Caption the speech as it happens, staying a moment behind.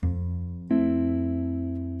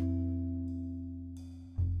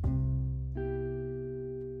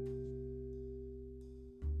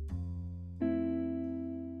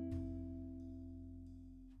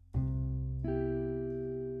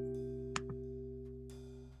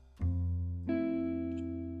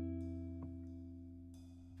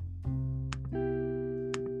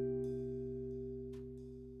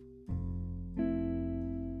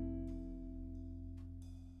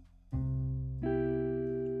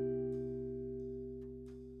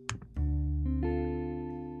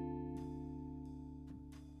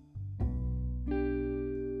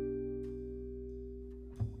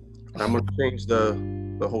I'm going to change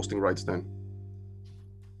the hosting rights then.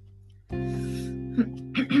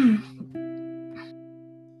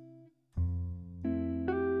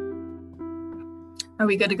 Are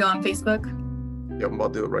we good to go on Facebook? Yep, I'm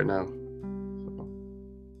about to do it right now.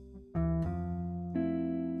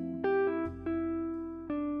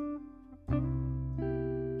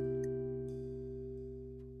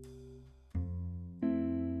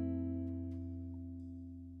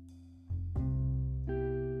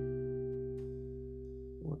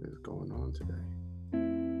 What is going on today?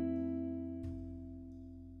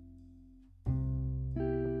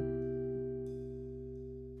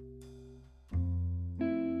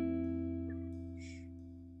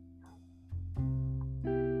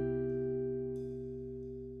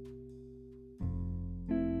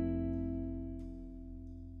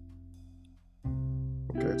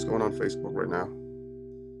 Okay, it's going on Facebook right now.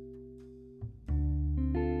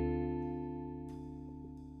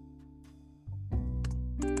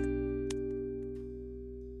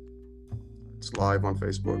 It's live on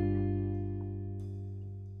Facebook.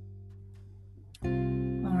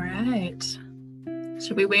 All right.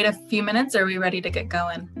 Should we wait a few minutes or are we ready to get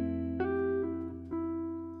going?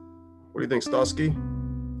 What do you think, Stosky?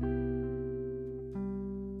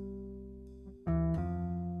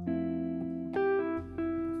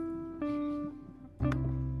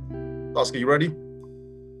 Stosky, you ready?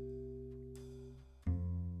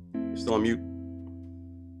 You're still on mute.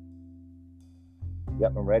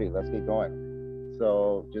 Yep, I'm ready. Let's get going.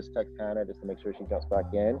 So just text Hannah just to make sure she jumps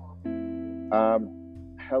back in.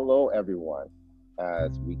 Hello, everyone.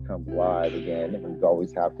 As we come live again, we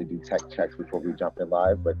always have to do tech checks before we jump in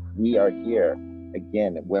live, but we are here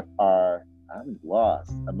again with our, I'm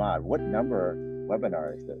lost, Ahmad, what number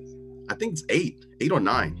webinar is this? I think it's 8 or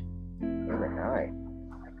 9. 8 or 9.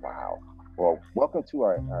 Wow. Well, welcome to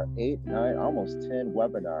our 8, 9, almost 10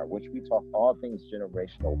 webinar, which we talk all things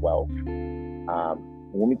generational wealth.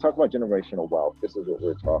 When we talk about generational wealth, this is what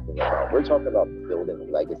we're talking about. We're talking about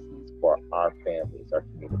building legacies for our families, our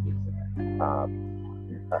communities,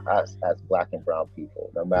 us as Black and Brown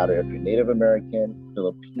people. No matter if you're Native American,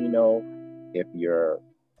 Filipino, if you're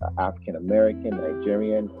African American,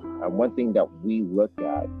 Nigerian, one thing that we look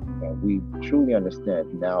at and we truly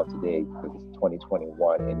understand now today, because it's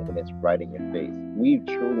 2021 and it's right in your face, we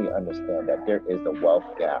truly understand that there is a wealth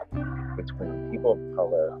gap between people of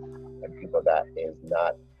color and people that is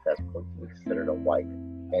not, that's considered a white.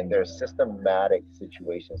 And there's systematic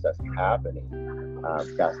situations that's happening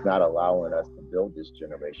that's not allowing us to build this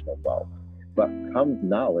generational wealth. But comes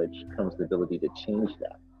knowledge, comes the ability to change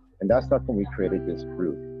that. And that's not when we created this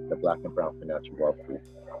group, the Black and Brown Financial Wealth Group.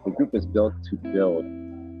 The group is built to build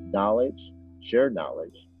knowledge, share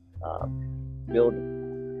knowledge, build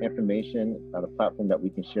information on a platform that we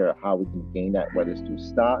can share how we can gain that, whether it's through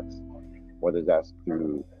stocks, whether that's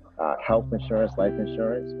through health insurance, life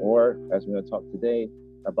insurance, or as we're going to talk today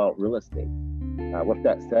about real estate. With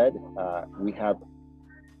that said, we have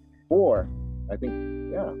four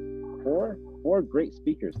great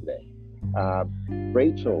speakers today.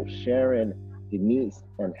 Rachel, Sharon, Denise,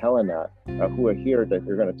 and Helena, who are here, that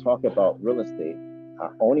they're going to talk about real estate,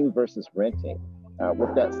 owning versus renting.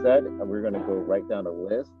 With that said, we're going to go right down the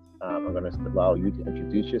list. I'm going to allow you to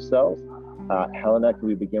introduce yourselves. Helena, can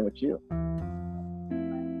we begin with you?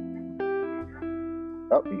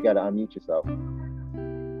 Oh, you got to unmute yourself.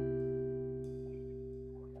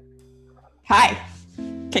 Hi,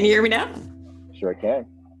 can you hear me now? Sure can.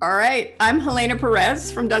 All right, I'm Helena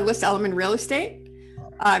Perez from Douglas Elliman Real Estate.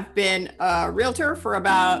 I've been a realtor for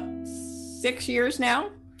about 6 years now.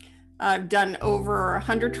 I've done over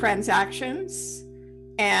 100 transactions,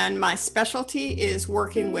 and my specialty is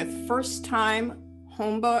working with first-time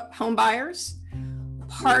home buyers.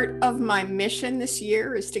 Part of my mission this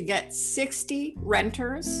year is to get 60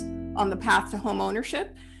 renters on the path to home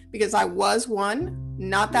ownership, because I was one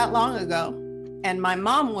not that long ago, and my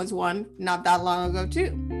mom was one not that long ago too.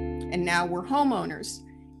 And now we're homeowners,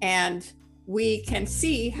 and we can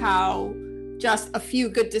see how just a few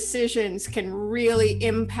good decisions can really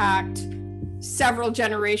impact several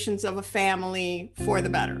generations of a family for the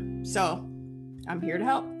better. So I'm here to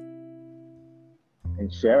help.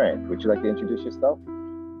 And Sharon, would you like to introduce yourself?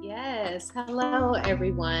 Yes, hello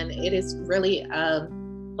everyone. It is really a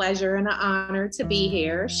pleasure and an honor to be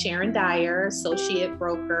here. Sharon Dyer, associate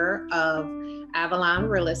broker of Avalon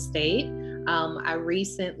Real Estate. I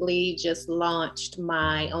recently just launched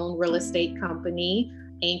my own real estate company,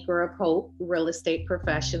 Anchor of Hope Real Estate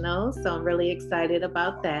Professionals. So I'm really excited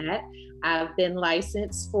about that. I've been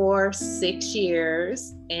licensed for 6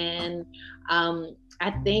 years, and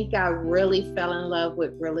I think I really fell in love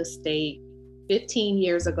with real estate 15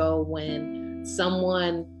 years ago when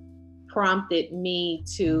someone prompted me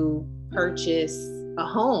to purchase a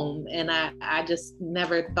home, and I just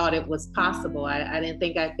never thought it was possible. I didn't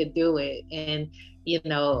think I could do it. And,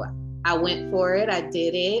 I went for it, I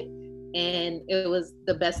did it, and it was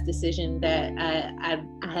the best decision that I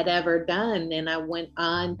had ever done. And I went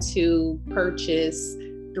on to purchase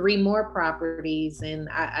 3 more properties, and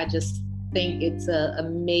I just think it's an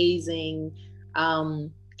amazing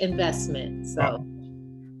investment. So.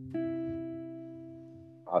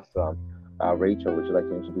 Awesome. Rachel, would you like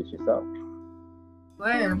to introduce yourself?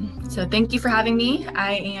 Sure. So thank you for having me.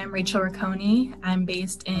 I am Rachel Riccone. I'm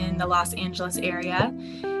based in the Los Angeles area,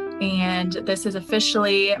 and this is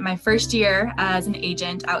officially my first year as an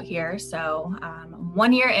agent out here. So I'm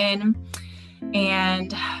 1 year in,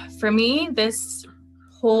 and for me, this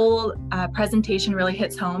whole presentation really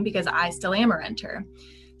hits home because I still am a renter.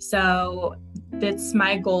 So it's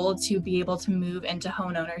my goal to be able to move into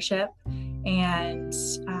home ownership. And,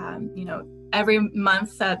 every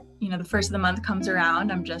month that, the first of the month comes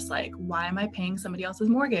around, I'm just like, why am I paying somebody else's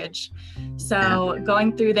mortgage? So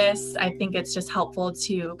going through this, I think it's just helpful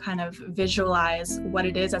to kind of visualize what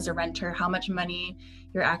it is as a renter, how much money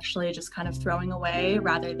you're actually just kind of throwing away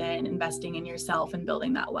rather than investing in yourself and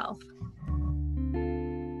building that wealth.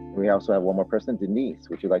 We also have one more person, Denise.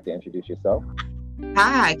 Would you like to introduce yourself?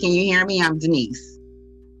 Hi, can you hear me? I'm Denise.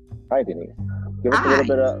 Hi, Denise. Give us a little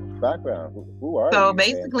bit of background. Who are you? So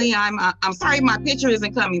basically, I'm sorry my picture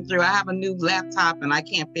isn't coming through. I have a new laptop and I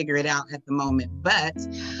can't figure it out at the moment. But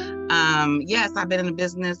yes, I've been in the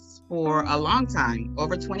business for a long time,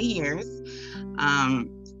 over 20 years.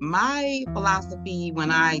 My philosophy when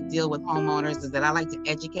I deal with homeowners is that I like to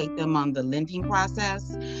educate them on the lending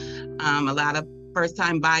process. A lot of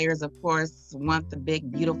first-time buyers, of course, want the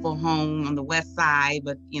big, beautiful home on the west side,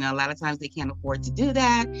 but a lot of times they can't afford to do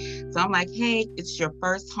that. So I'm like, hey, it's your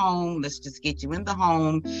first home. Let's just get you in the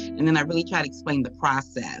home. And then I really try to explain the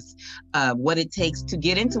process of what it takes to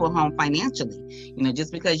get into a home financially.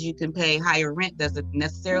 Just because you can pay higher rent doesn't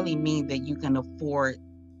necessarily mean that you can afford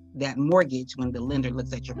that mortgage when the lender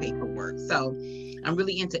looks at your paperwork. So I'm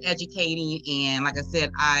really into educating. And like I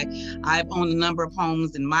said, I've owned a number of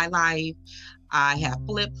homes in my life. I have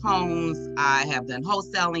flipped homes, I have done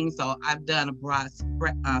wholesaling, so I've done a broad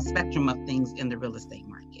spectrum of things in the real estate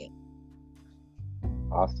market.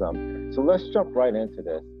 Awesome. So let's jump right into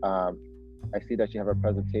this. I see that you have a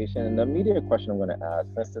presentation, and the immediate question I'm going to ask,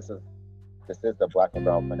 since this is the Black and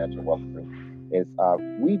Brown Financial Wealth Group, is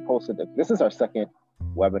we posted, this is our second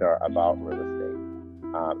webinar about real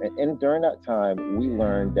estate. And during that time, we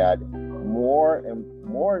learned that more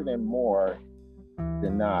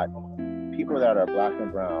than not, people that are Black and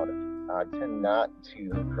Brown tend not to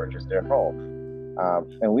purchase their home.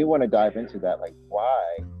 And we want to dive into that, like,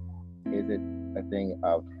 why is it a thing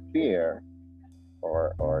of fear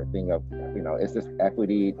or a thing of, is this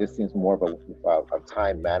equity? This seems more of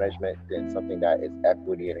time management than something that is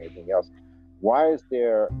equity and anything else. Why is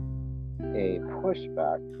there a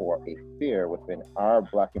pushback for a fear within our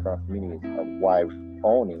Black and Brown communities of why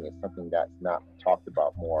owning is something that's not talked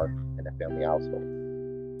about more in a family household?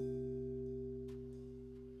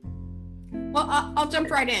 Well, I'll jump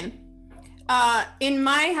right in. In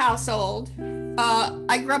my household,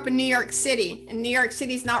 I grew up in New York City, and New York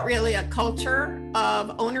City is not really a culture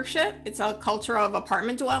of ownership. It's a culture of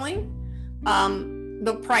apartment dwelling.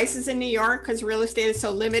 The prices in New York, because real estate is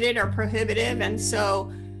so limited, are prohibitive. And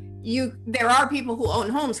so there are people who own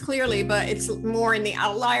homes, clearly, but it's more in the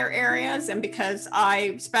outlier areas. And because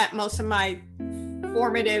I spent most of my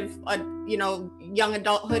formative, young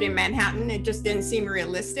adulthood in Manhattan, it just didn't seem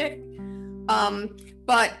realistic.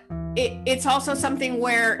 But it's also something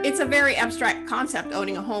where it's a very abstract concept,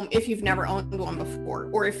 owning a home, if you've never owned one before,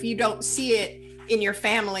 or if you don't see it in your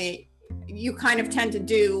family, you kind of tend to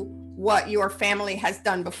do what your family has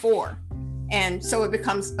done before. And so it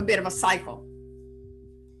becomes a bit of a cycle.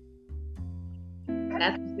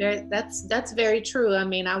 That's very true. I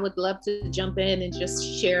mean, I would love to jump in and just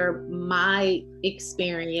share my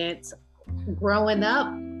experience. Growing up,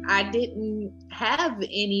 I didn't have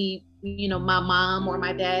any, my mom or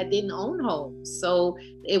my dad didn't own homes. So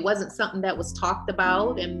it wasn't something that was talked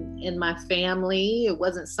about in my family. It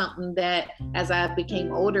wasn't something that, as I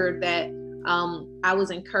became older, that I was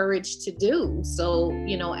encouraged to do. So,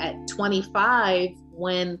 at 25,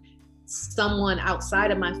 when someone outside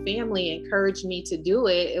of my family encouraged me to do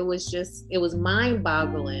it, it was mind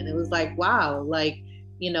boggling. It was like, wow,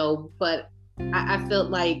 but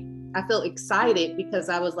I felt excited because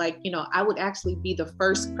I was like, I would actually be the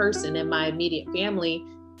first person in my immediate family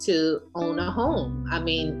to own a home. I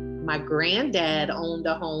mean, my granddad owned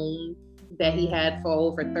a home that he had for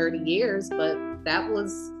over 30 years, but that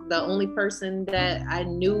was the only person that I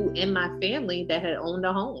knew in my family that had owned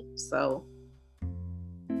a home. So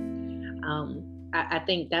I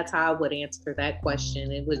think that's how I would answer that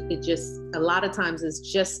question. It just, a lot of times it's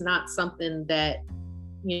just not something that,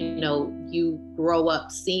 you know, you grow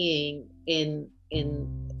up seeing in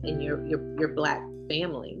your Black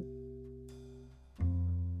family.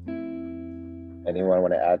 Anyone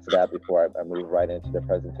want to add to that before I move right into the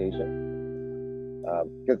presentation?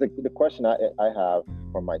 Because the question I have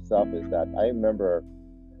for myself is that I remember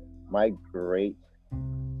my great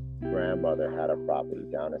grandmother had a property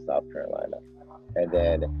down in South Carolina. And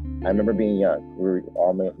then I remember being young. We were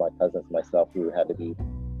all, my cousins, myself, we had to be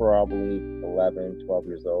probably 11, 12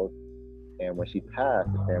 years old. And when she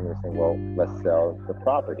passed, the family was saying, well, let's sell the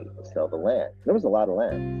property, let's sell the land. There was a lot of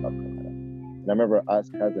land in South Carolina. And I remember us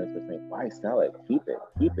cousins were saying, why sell it? Keep it.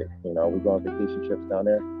 You know, we go on vacation trips down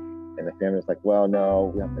there. And the family was like, well,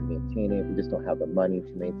 no, we have to maintain it. We just don't have the money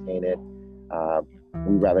to maintain it.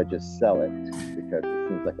 We'd rather just sell it because it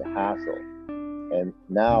seems like a hassle. And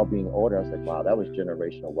now being older, I was like, wow, that was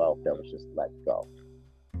generational wealth that was just let go.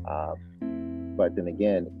 But then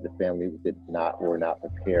again, the family were not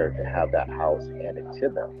prepared to have that house handed to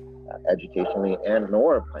them, educationally and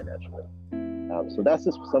nor financially. So that's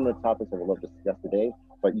just some of the topics that we'll love to discuss today.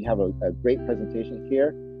 But you have a great presentation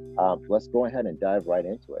here. Let's go ahead and dive right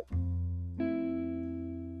into it.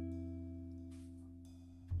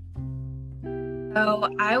 So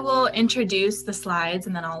I will introduce the slides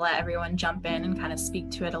and then I'll let everyone jump in and kind of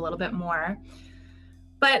speak to it a little bit more.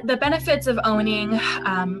 But the benefits of owning,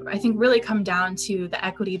 I think, really come down to the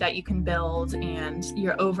equity that you can build and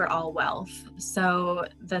your overall wealth. So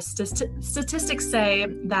the statistics say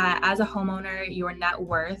that as a homeowner, your net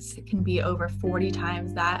worth can be over 40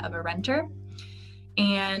 times that of a renter.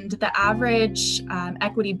 And the average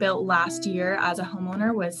equity built last year as a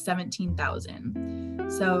homeowner was $17,000.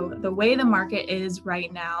 So the way the market is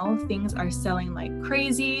right now, things are selling like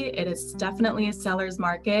crazy. It is definitely a seller's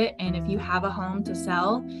market. And if you have a home to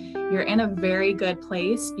sell, you're in a very good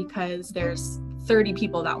place because there's 30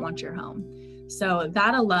 people that want your home. So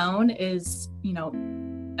that alone is, you know,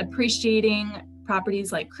 appreciating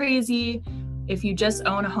properties like crazy. If you just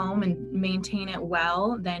own a home and maintain it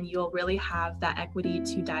well, then you'll really have that equity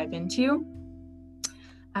to dive into.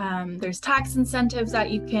 There's tax incentives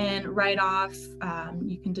that you can write off.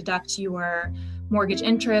 You can deduct your mortgage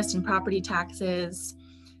interest and property taxes.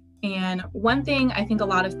 And one thing I think a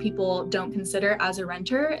lot of people don't consider as a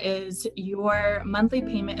renter is your monthly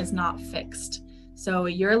payment is not fixed. So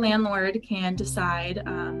your landlord can decide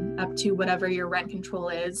up to whatever your rent control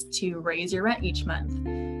is to raise your rent each month.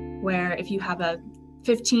 Where if you have a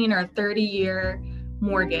 15 or 30-year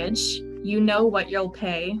mortgage, you know what you'll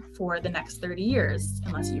pay for the next 30 years,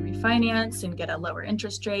 unless you refinance and get a lower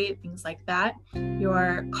interest rate, things like that.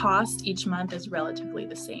 Your cost each month is relatively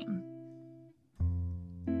the same.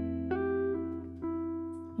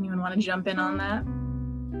 Anyone want to jump in on that?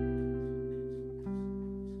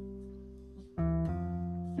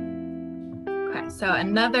 Okay, so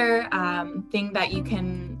another thing that you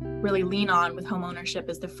can really lean on with home ownership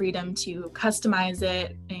is the freedom to customize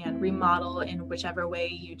it and remodel in whichever way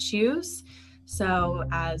you choose. So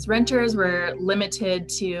as renters, we're limited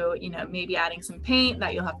to, you know, maybe adding some paint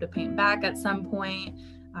that you'll have to paint back at some point.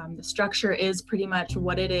 The structure is pretty much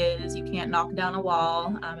what it is. You can't knock down a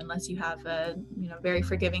wall unless you have a, you know, very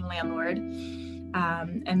forgiving landlord.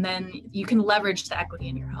 And then you can leverage the equity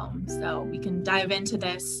in your home. So we can dive into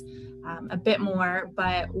this a bit more,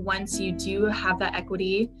 but once you do have that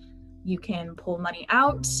equity, you can pull money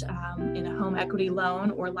out in a home equity loan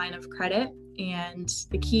or line of credit. And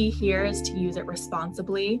the key here is to use it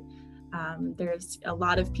responsibly. There's a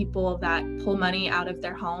lot of people that pull money out of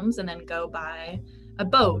their homes and then go buy a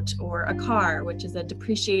boat or a car, which is a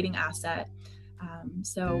depreciating asset.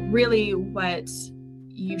 So really what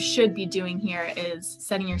you should be doing here is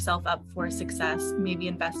setting yourself up for success, maybe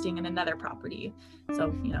investing in another property.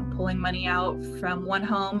 So, you know, pulling money out from one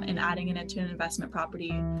home and adding it into an investment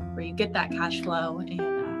property where you get that cash flow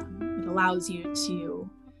and it allows you to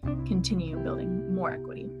continue building more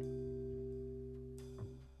equity.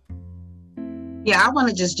 Yeah, I want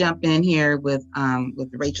to just jump in here with what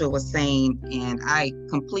Rachel was saying, and I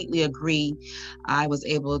completely agree. I was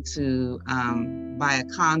able to buy a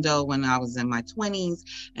condo when I was in my 20s,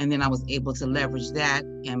 and then I was able to leverage that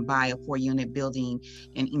and buy a 4-unit building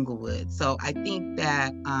in Inglewood. So I think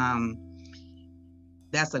that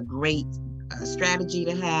that's a great strategy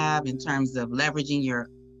to have in terms of leveraging your,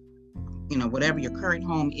 you know, whatever your current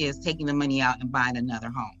home is, taking the money out and buying another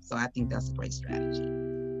home. So I think that's a great strategy.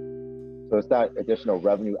 So it's that additional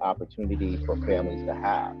revenue opportunity for families to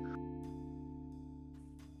have.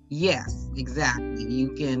 Yes, exactly.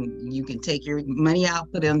 You can take your money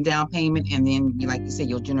out, put in down payment, and then, like you said,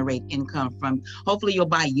 you'll generate income from. Hopefully, you'll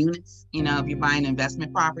buy units. You know, if you're buying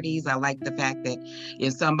investment properties, I like the fact that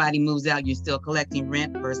if somebody moves out, you're still collecting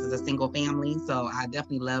rent versus a single family. So I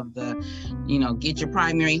definitely love the, get your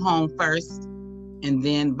primary home first, and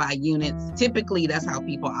then buy units. Typically, that's how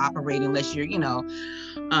people operate, unless you're,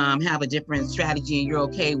 have a different strategy and you're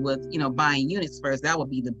okay with, buying units first. That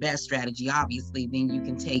would be the best strategy, obviously. Then you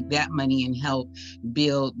can take that money and help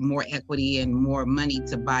build more equity and more money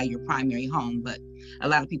to buy your primary home. But a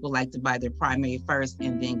lot of people like to buy their primary first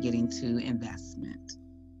and then get into investment.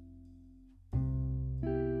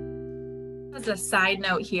 As a side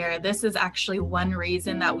note here, this is actually one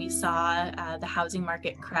reason that we saw the housing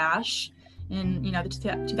market crash in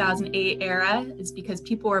the 2008 era, is because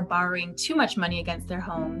people were borrowing too much money against their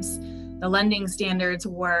homes. The lending standards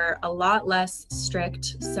were a lot less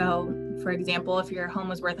strict. So, for example, if your home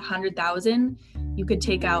was worth $100,000, you could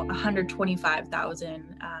take out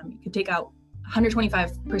 $125,000. You could take out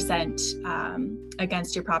 125%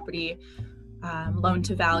 against your property loan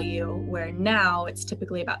to value, where now it's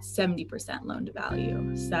typically about 70% loan to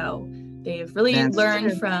value. So they've really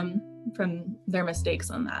learned from their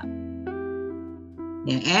mistakes on that.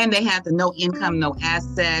 Yeah, and they have the no income, no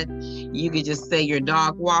asset. You could just say your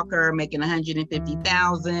dog walker making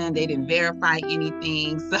 $150,000. They didn't verify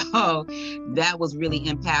anything, so that was really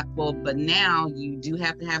impactful. But now you do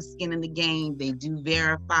have to have skin in the game. They do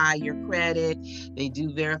verify your credit. They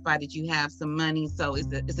do verify that you have some money. So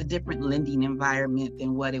it's a different lending environment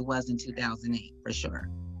than what it was in 2008, for sure.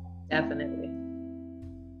 Definitely.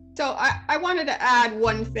 So I wanted to add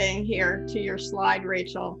one thing here to your slide,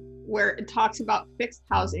 Rachel, where it talks about fixed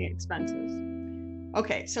housing expenses.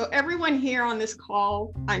 Okay, so everyone here on this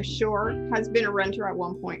call, I'm sure, has been a renter at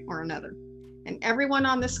one point or another. And everyone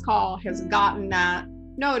on this call has gotten that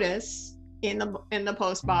notice in the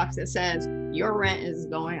post box that says your rent is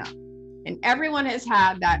going up. And everyone has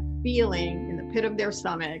had that feeling in the pit of their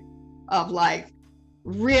stomach of like,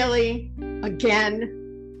 really, again?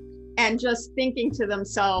 And just thinking to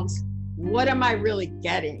themselves, what am I really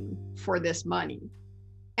getting for this money?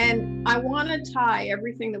 And I want to tie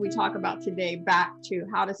everything that we talk about today back to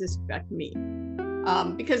how does this affect me?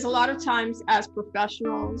 Because a lot of times as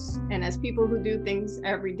professionals and as people who do things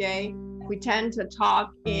every day, we tend to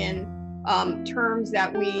talk in terms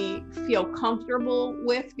that we feel comfortable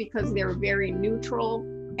with because they're very neutral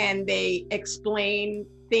and they explain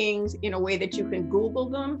things in a way that you can Google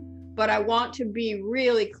them. But I want to be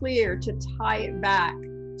really clear to tie it back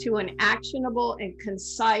to an actionable and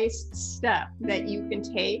concise step that you can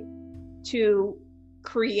take to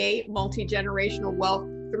create multi-generational wealth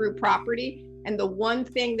through property. And the one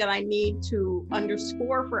thing that I need to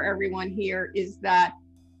underscore for everyone here is that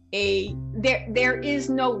there is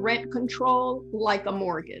no rent control like a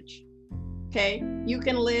mortgage. Okay, you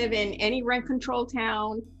can live in any rent control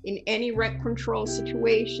town, in any rent control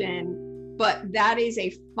situation, but that is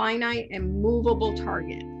a finite and movable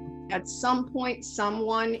target. At some point,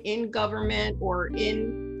 someone in government or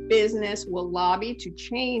in business will lobby to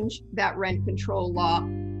change that rent control law,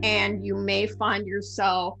 and you may find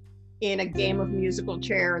yourself in a game of musical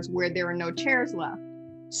chairs where there are no chairs left.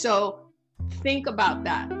 So think about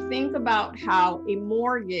that. Think about how a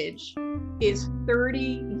mortgage is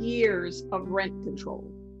 30 years of rent control.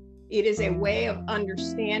 It is a way of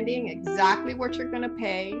understanding exactly what you're going to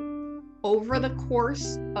pay over the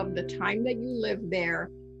course of the time that you live there.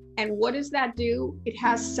 And what does that do? It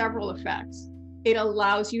has several effects. It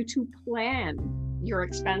allows you to plan your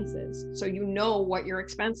expenses so you know what your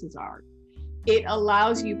expenses are. It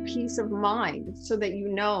allows you peace of mind so that you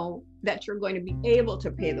know that you're going to be able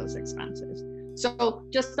to pay those expenses. So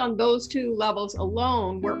just on those two levels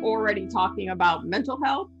alone, we're already talking about mental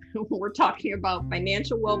health. We're talking about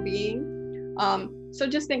financial well-being. So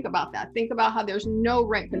just think about that. Think about how there's no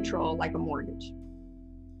rent control like a mortgage.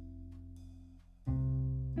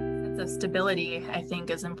 Sense of stability, I think,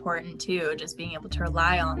 is important too, just being able to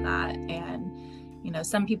rely on that. And,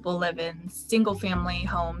 some people live in single family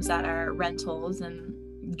homes that are rentals, and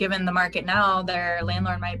given the market now, their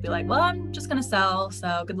landlord might be like, well, I'm just going to sell,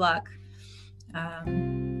 so good luck. All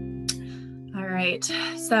right,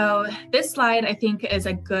 so this slide, I think, is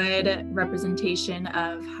a good representation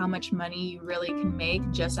of how much money you really can make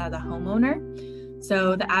just as a homeowner.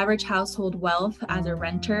 So the average household wealth as a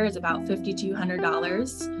renter is about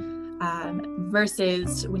 $5,200,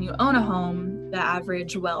 versus when you own a home, the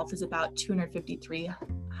average wealth is about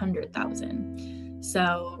 $253,000.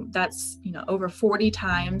 So that's, over 40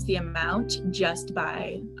 times the amount just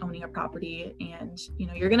by owning a property. And,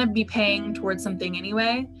 you're going to be paying towards something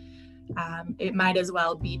anyway. It might as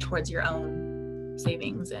well be towards your own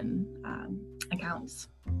savings and accounts.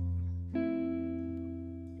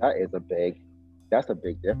 That's a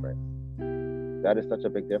big difference. That is such a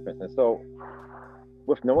big difference. And so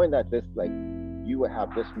with knowing that you would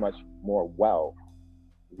have this much more wealth,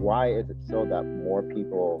 why is it so that more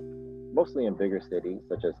people, mostly in bigger cities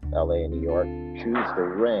such as LA and New York, choose to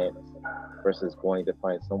rent versus going to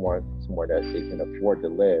find somewhere that they can afford to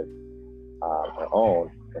live and own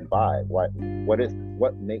and buy?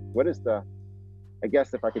 I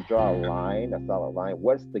guess if I could draw a solid line,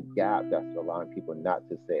 what's the gap that's allowing people not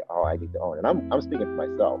to say, oh, I need to own? And I'm speaking for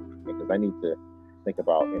myself, because I need to think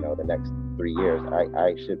about, the next 3 years,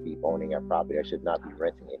 I should be owning a property. I should not be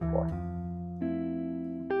renting anymore.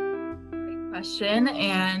 Great question.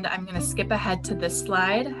 And I'm going to skip ahead to this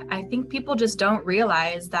slide. I think people just don't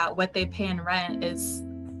realize that what they pay in rent is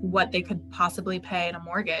what they could possibly pay in a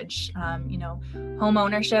mortgage. Home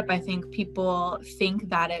ownership, I think people think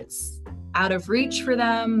that it's out of reach for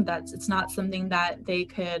them, that it's not something that they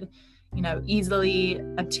could, easily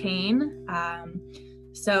obtain.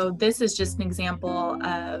 So this is just an example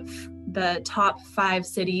of the top 5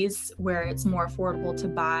 cities where it's more affordable to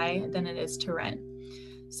buy than it is to rent.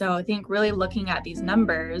 So I think really looking at these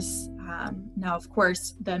numbers, now of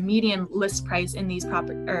course the median list price in these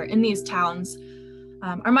towns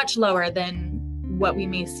are much lower than what we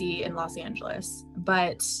may see in Los Angeles,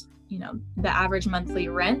 but the average monthly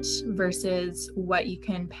rent versus what you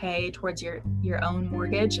can pay towards your own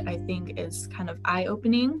mortgage, I think is kind of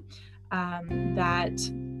eye-opening, that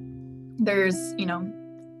there's,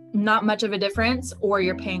 not much of a difference, or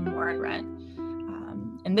you're paying more in rent.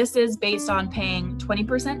 And this is based on paying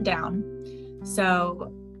 20% down.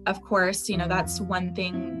 So of course, that's one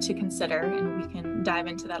thing to consider, and we can dive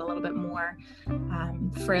into that a little bit more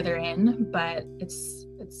further in, but it's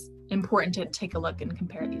important to take a look and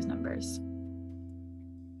compare these numbers.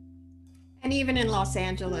 And even in Los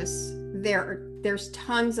Angeles, there's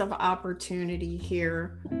tons of opportunity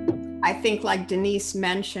here. I think, like Denise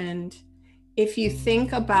mentioned, if you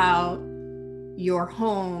think about your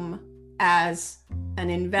home as an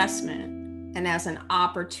investment and as an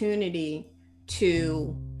opportunity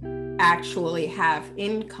to actually have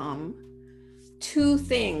income, 2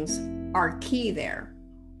 things are key there.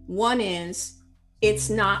 One is, it's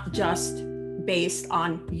not just based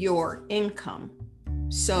on your income.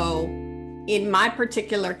 So in my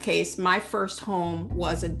particular case, my first home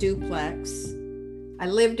was a duplex. I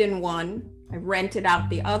lived in one, I rented out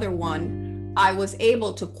the other one. I was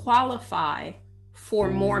able to qualify for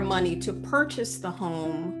more money to purchase the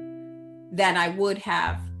home than I would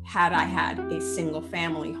have had I had a single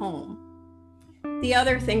family home. The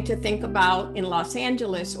other thing to think about in Los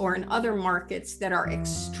Angeles or in other markets that are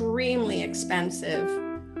extremely expensive,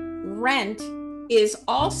 rent is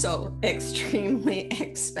also extremely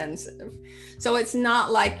expensive. So it's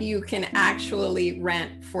not like you can actually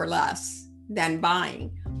rent for less than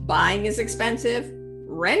buying. Buying is expensive,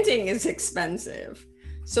 renting is expensive.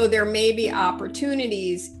 So there may be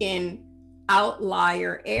opportunities in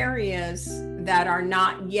outlier areas that are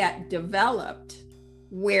not yet developed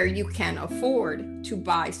where you can afford to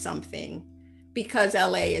buy something, because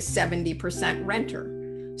LA is 70%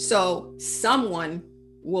 renter. So someone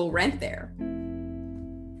will rent there.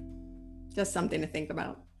 Just something to think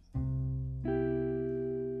about.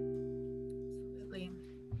 Absolutely.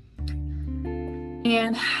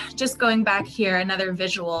 And just going back here, another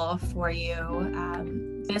visual for you.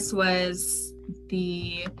 This was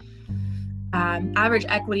the average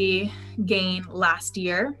equity gain last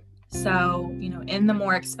year. So, in the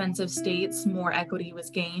more expensive states, more equity was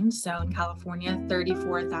gained. So in California,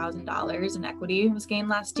 $34,000 in equity was gained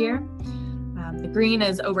last year. The green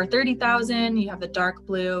is over 30,000. You have the dark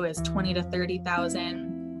blue is 20 to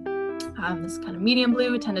 30,000. This kind of medium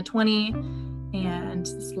blue, 10 to 20, and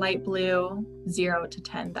this light blue, 0 to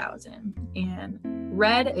 10,000. And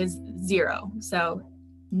red is 0. So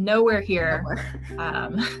nowhere here.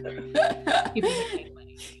 People making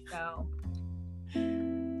money. So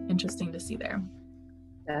interesting to see there.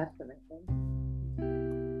 Definitely.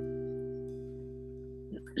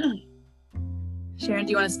 Sharon,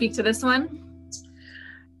 do you want to speak to this one?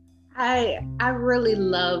 I really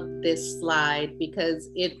love this slide because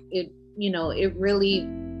it really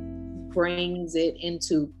brings it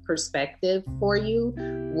into perspective for you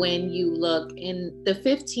when you look. In the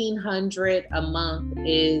 $1,500 a month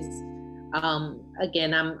is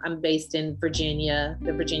again, I'm based in Virginia,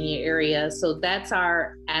 the Virginia area. So that's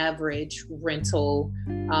our average rental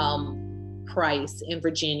price in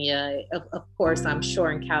Virginia. Of course, I'm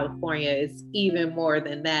sure in California it's even more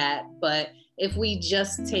than that. But if we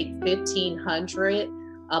just take $1,500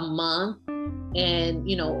 a month and,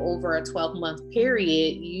 you know, over a 12-month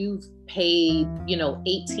period, you've paid, you know,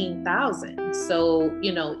 $18,000. So,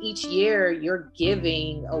 you know, each year you're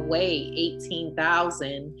giving away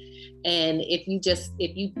 $18,000. And if you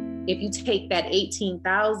take that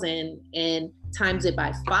 $18,000 and times it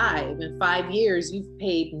by 5, in 5 years, you've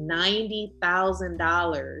paid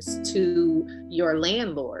 $90,000 to your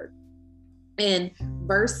landlord. And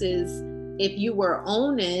versus if you were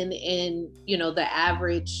owning, and, you know, the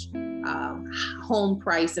average home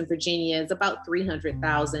price in Virginia is about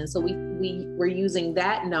 $300,000. So we were using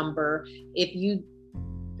that number. If you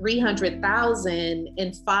 $300,000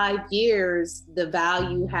 in 5 years, the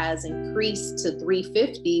value has increased to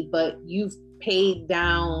 $350,000, but you've paid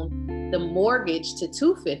down the mortgage to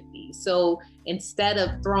 $250,000. So instead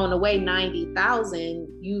of throwing away $90,000,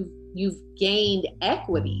 you've gained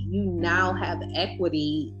equity. You now have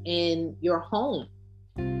equity in your home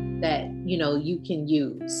that, you know, you can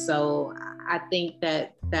use. So I think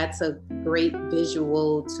that that's a great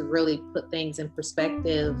visual to really put things in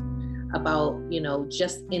perspective about, you know,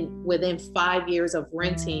 just within 5 years of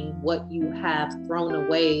renting, what you have thrown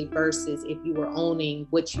away versus if you were owning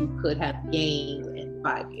what you could have gained in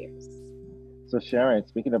 5 years. So Sharon,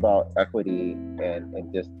 speaking about equity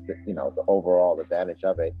and just, you know, the overall advantage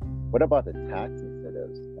of it, what about the tax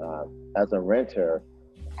incentives? As a renter,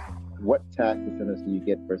 what tax incentives do you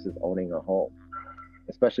get versus owning a home,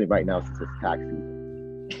 especially right now since it's tax season?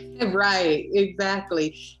 Right,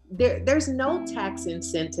 exactly. There's no tax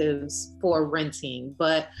incentives for renting,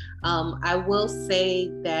 but I will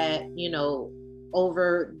say that, you know,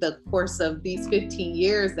 over the course of these 15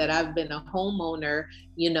 years that I've been a homeowner,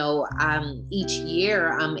 you know, each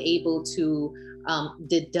year I'm able to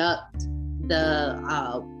deduct the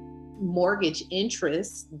mortgage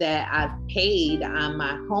interest that I've paid on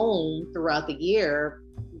my home throughout the year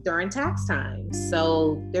during tax time.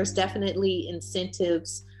 So there's definitely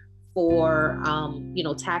incentives for, you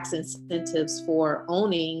know, tax incentives for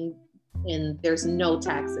owning, and there's no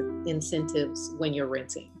tax incentives when you're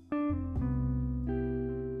renting.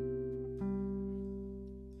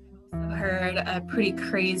 I've heard a pretty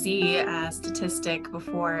crazy statistic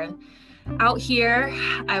before. Out here,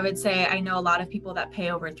 I would say I know a lot of people that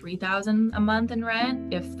pay over $3,000 a month in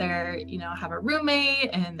rent. If they're, you know, have a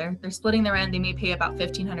roommate and they're splitting the rent, they may pay about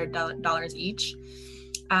 $1,500 each.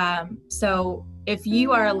 So if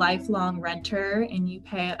you are a lifelong renter and you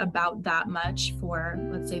pay about that much for,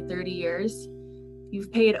 let's say, 30 years,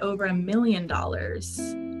 you've paid over $1 million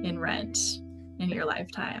in rent in your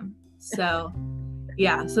lifetime. So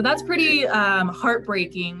yeah, so that's pretty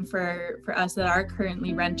heartbreaking for us that are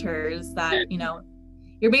currently renters, that, you know,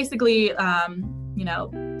 you're basically, you know,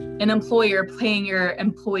 an employer paying your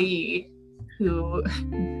employee who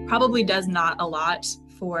probably does not a lot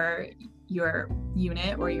for your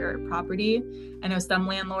unit or your property. I know some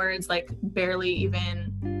landlords like barely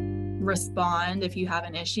even respond if you have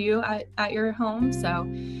an issue at your home. So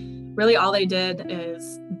really all they did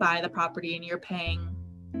is buy the property and you're paying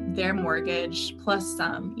their mortgage plus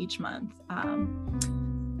some each month.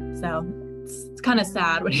 So it's kind of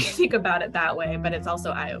sad when you think about it that way, but it's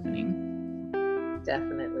also eye-opening.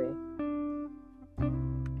 Definitely.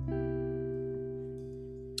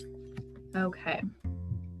 Okay.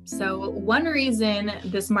 So one reason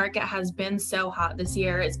this market has been so hot this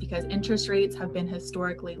year is because interest rates have been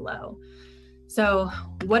historically low. So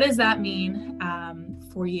what does that mean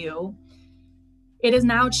for you? It is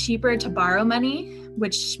now cheaper to borrow money,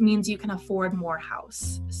 which means you can afford more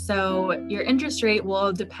house. So your interest rate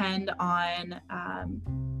will depend on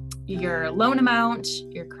your loan amount,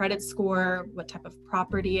 your credit score, what type of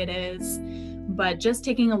property it is. But just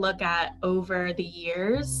taking a look at over the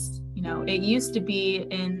years, you know, it used to be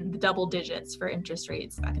in the double digits for interest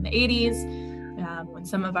rates back in the 80s, when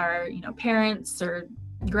some of our, you know, parents or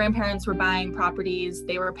grandparents were buying properties,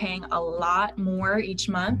 they were paying a lot more each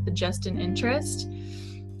month just in interest.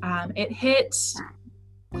 It hit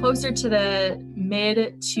closer to the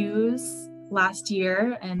mid 2s last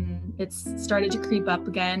year, and it's started to creep up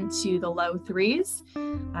again to the low 3s.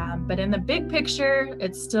 But in the big picture,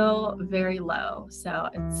 it's still very low. So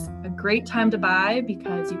it's a great time to buy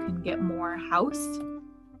because you can get more house,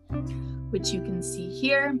 which you can see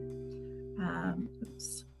here.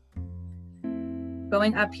 Oops.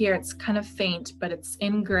 Going up here, it's kind of faint, but it's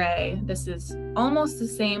in gray. This is almost the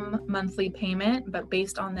same monthly payment, but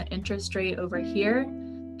based on the interest rate over here,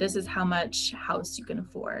 this is how much house you can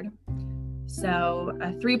afford. So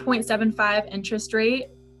a 3.75 interest rate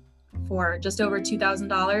for just over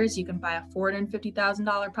 $2,000, you can buy a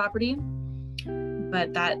 $450,000 property.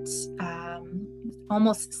 But that's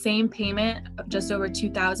almost same payment of just over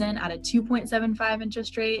 $2,000 at a 2.75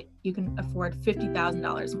 interest rate. You can afford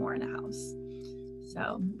 $50,000 more in a house.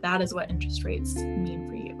 So that is what interest rates mean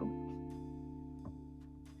for you.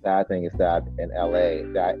 Sad thing is that in LA,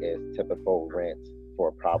 that is typical rent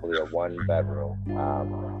for probably a 1-bedroom,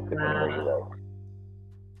 depending where you live.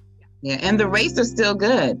 Yeah, and the rates are still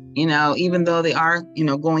good, even though they are,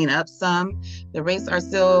 going up some, the rates are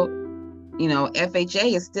still,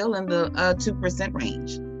 FHA is still in the 2%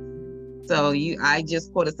 range. So I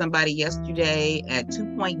just quoted somebody yesterday at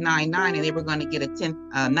 2.99, and they were going to get a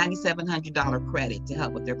 $9,700 credit to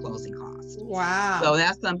help with their closing costs. Wow. So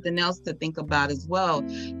that's something else to think about as well.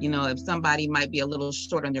 If somebody might be a little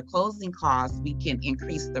short on their closing costs, we can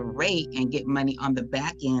increase the rate and get money on the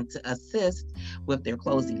back end to assist with their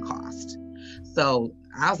closing cost. So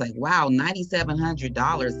I was like, wow,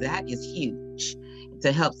 $9,700, that is huge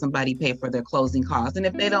to help somebody pay for their closing costs. And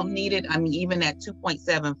if they don't need it, even at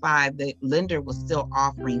 2.75, the lender was still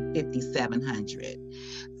offering $5,700.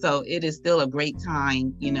 So it is still a great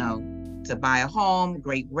time, to buy a home,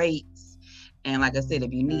 great rates. And like I said,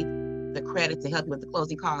 if you need the credit to help you with the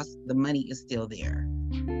closing costs, the money is still there.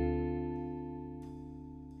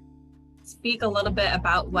 Speak a little bit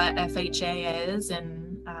about what FHA is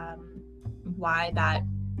and why that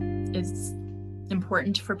is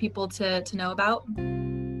important for people to know about.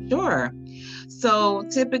 Sure. So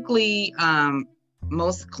typically,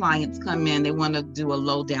 most clients come in, they want to do a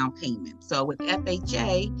low down payment. So with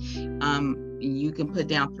FHA, you can put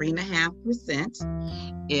down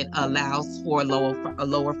 3.5%. It allows for a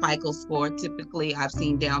lower FICO score. Typically, I've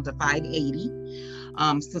seen down to 580.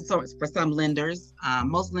 So for some lenders,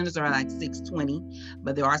 most lenders are like 620,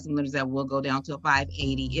 but there are some lenders that will go down to a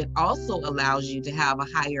 580. It also allows you to have a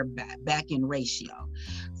higher back-end ratio.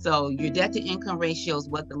 So your debt to income ratio is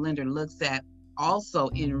what the lender looks at also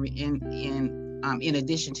in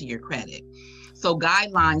addition to your credit. So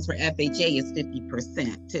guidelines for FHA is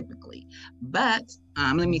 50% typically, but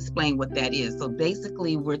let me explain what that is. So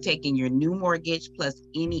basically we're taking your new mortgage plus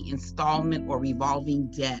any installment or revolving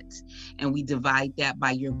debt, and we divide that by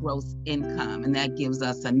your gross income, and that gives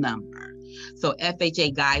us a number. So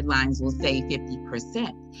FHA guidelines will say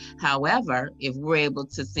 50%. However, if we're able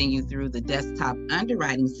to send you through the desktop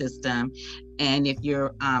underwriting system, and if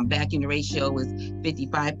your back-end ratio is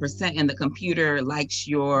 55% and the computer likes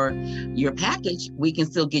your package, we can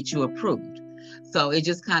still get you approved. So it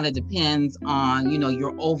just kind of depends on,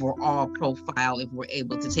 your overall profile if we're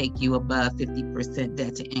able to take you above 50%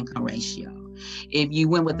 debt to income ratio. If you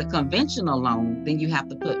went with a conventional loan, then you have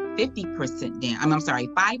to put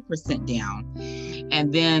 5% down.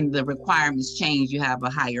 And then the requirements change. You have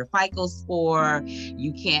a higher FICO score.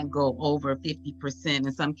 You can't go over 50%,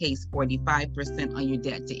 in some cases 45% on your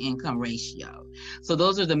debt to income ratio. So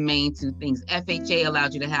those are the main two things. FHA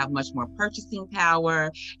allows you to have much more purchasing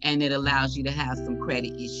power, and it allows you to have some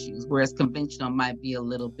credit issues, whereas conventional might be a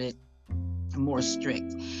little bit more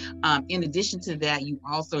strict. In addition to that, you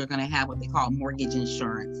also are going to have what they call mortgage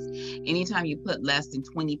insurance. Anytime you put less than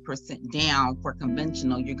 20% down for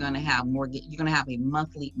conventional, you're going to have a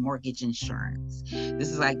monthly mortgage insurance.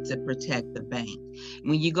 This is like to protect the bank.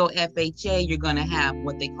 When you go FHA, you're going to have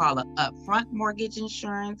what they call an upfront mortgage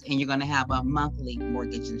insurance, and you're going to have a monthly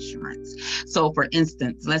mortgage insurance. So for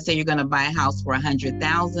instance, let's say you're going to buy a house for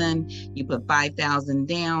 $100,000, you put $5,000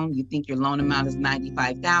 down, you think your loan amount is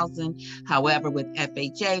 $95,000. However, with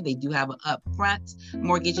FHA, they do have an upfront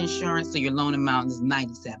mortgage insurance, so your loan amount is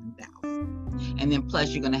 $97,000. And then plus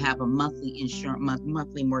you're going to have a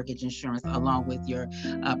monthly mortgage insurance along with your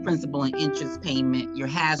principal and interest payment, your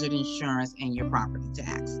hazard insurance, and your property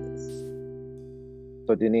taxes.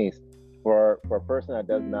 So Denise, for a person that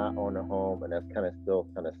does not own a home and that's still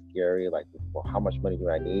kind of scary, like, well, how much money do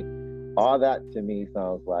I need? All that to me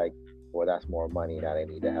sounds like, well, that's more money that I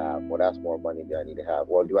need to have. Well, that's more money that I need to have.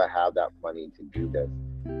 Well, do I have that money to do this?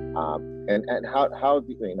 And how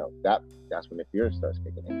do that's when the fear starts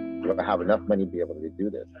kicking in. Do I have enough money to be able to do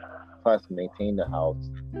this? Plus maintain the house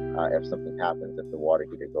if something happens, if the water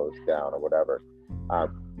heater goes down or whatever.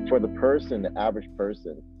 For the average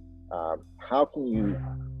person, how can you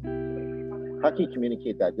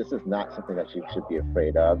communicate that this is not something that you should be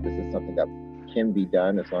afraid of? This is something that can be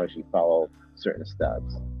done as long as you follow certain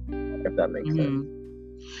steps, if that makes sense.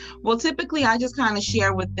 Well, typically I just kind of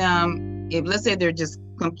share with them, if let's say they're just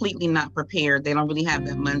completely not prepared, they don't really have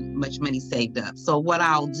that much money saved up. So what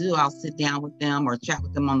I'll do, I'll sit down with them or chat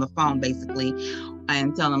with them on the phone basically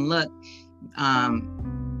and tell them, look,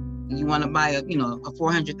 you want to buy a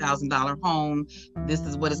 $400,000 home. This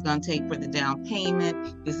is what it's going to take for the down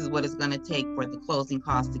payment. This is what it's going to take for the closing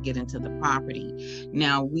costs to get into the property.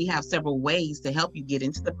 Now, we have several ways to help you get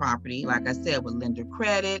into the property. Like I said, with lender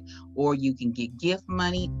credit, or you can get gift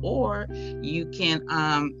money, or you can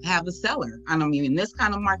have the seller. I mean, in this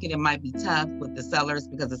kind of market, it might be tough with the sellers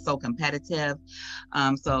because it's so competitive.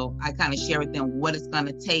 So I kind of share with them what it's going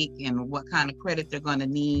to take and what kind of credit they're going to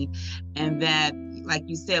need. And that, like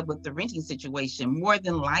you said, with the renting situation, more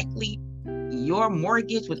than likely, your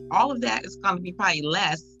mortgage with all of that is going to be probably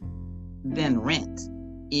less than rent,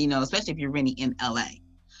 especially if you're renting in LA.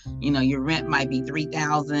 Your rent might be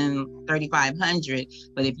 $3,000, $3,500,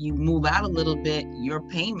 but if you move out a little bit, your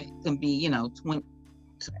payment can be, $2,000,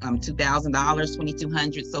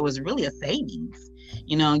 $2,200. So it's really a savings.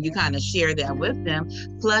 You kind of share that with them.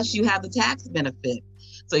 Plus, you have the tax benefit.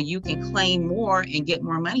 So you can claim more and get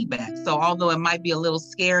more money back. So although it might be a little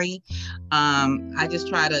scary, I just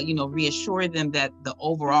try to, reassure them that the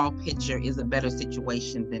overall picture is a better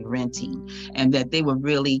situation than renting, and that they would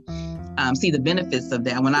really see the benefits of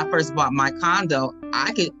that. When I first bought my condo,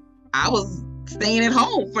 I was staying at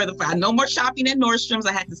home no more shopping at Nordstrom's.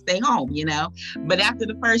 I had to stay home, But after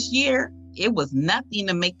the first year, it was nothing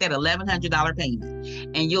to make that $1,100 payment.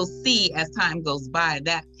 And you'll see as time goes by,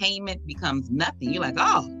 that payment becomes nothing. You're like,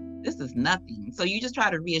 oh, this is nothing. So you just try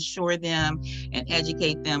to reassure them and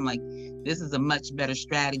educate them, like, this is a much better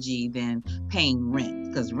strategy than paying rent,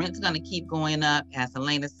 because rent's going to keep going up, as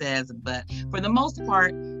Helena says. But for the most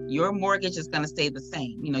part, your mortgage is going to stay the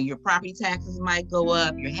same. Your property taxes might go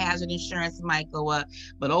up, your hazard insurance might go up,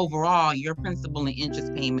 but overall, your principal and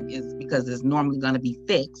interest payment is, because it's normally going to be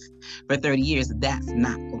fixed for 30 years, that's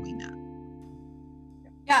not going up.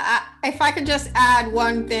 Yeah, if I could just add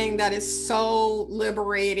one thing that is so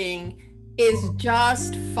liberating is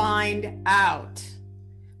just find out.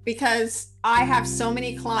 Because I have so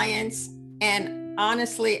many clients, and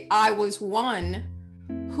honestly, I was one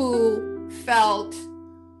who felt,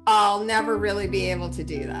 I'll never really be able to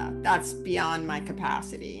do that. That's beyond my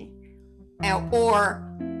capacity. Or,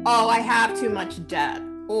 oh, I have too much debt.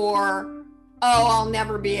 Or, oh, I'll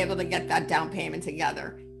never be able to get that down payment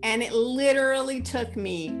together. And it literally took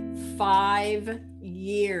me 5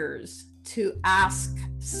 years to ask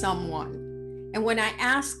someone. And when I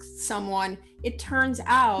asked someone, it turns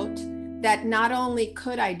out that not only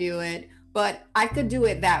could I do it, but I could do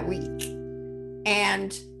it that week.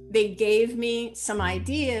 And they gave me some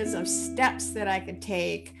ideas of steps that I could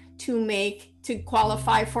take to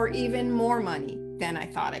qualify for even more money than I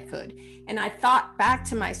thought I could. And I thought back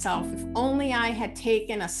to myself, if only I had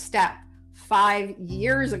taken a step 5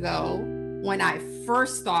 years ago when I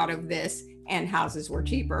first thought of this and houses were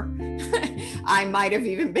cheaper, I might have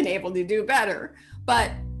even been able to do better.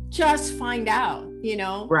 But just find out,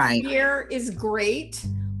 Right. Fear is great,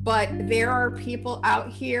 but there are people out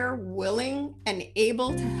here willing and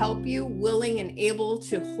able to help you, willing and able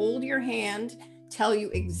to hold your hand, tell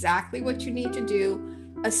you exactly what you need to do,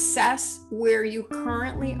 assess where you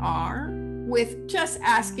currently are with just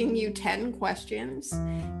asking you 10 questions,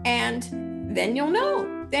 and then you'll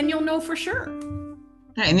know. Then you'll know for sure.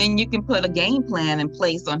 And then you can put a game plan in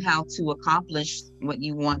place on how to accomplish what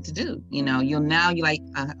you want to do. You'll like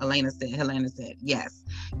Helena said, yes,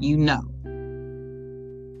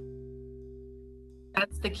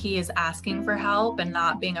 That's the key, is asking for help and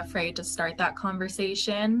not being afraid to start that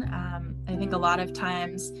conversation. I think a lot of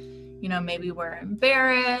times, maybe we're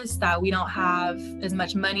embarrassed that we don't have as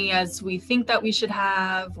much money as we think that we should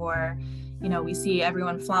have, or we see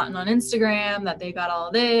everyone flaunting on Instagram that they got all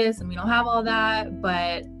this and we don't have all that.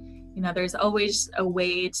 But, there's always a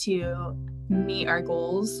way to meet our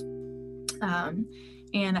goals.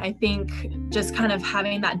 And I think just kind of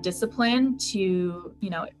having that discipline to,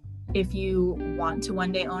 if you want to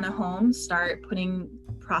one day own a home, start putting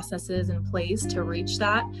processes in place to reach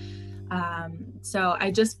that. So I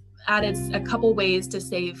just added a couple ways to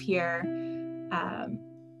save here.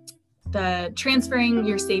 The transferring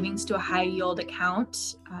your savings to a high yield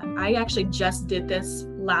account. I actually just did this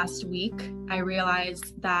last week. I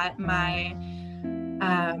realized that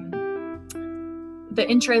the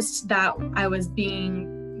interest that I was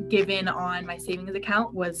being given on my savings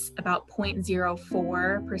account was about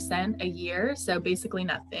 0.04% a year. So basically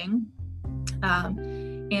nothing.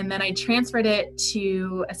 And then I transferred it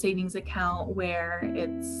to a savings account where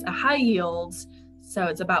it's a high yield. So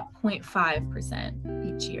it's about 0.5%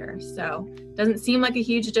 each year. So it doesn't seem like a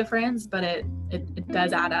huge difference, but it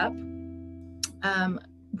does add up.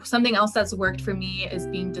 Something else that's worked for me is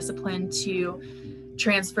being disciplined to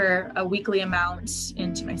transfer a weekly amount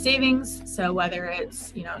into my savings. So whether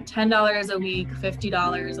it's, $10 a week,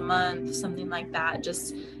 $50 a month, something like that,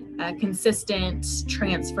 just a consistent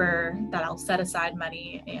transfer that I'll set aside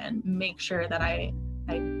money and make sure that I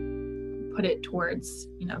put it towards,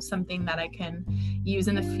 something that I can use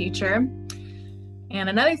in the future. And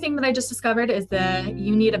another thing that I just discovered is the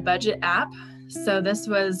You Need a Budget app. So this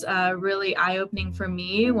was really eye-opening for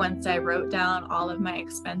me once I wrote down all of my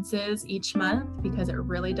expenses each month, because it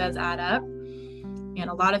really does add up. And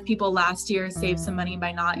a lot of people last year saved some money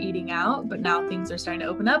by not eating out, but now things are starting to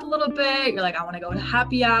open up a little bit. You're like, I want to go to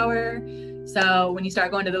happy hour. So when you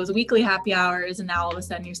start going to those weekly happy hours and now all of a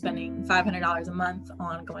sudden you're spending $500 a month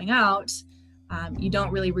on going out, you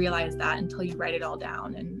don't really realize that until you write it all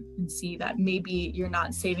down and see that maybe you're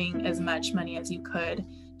not saving as much money as you could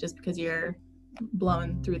just because you're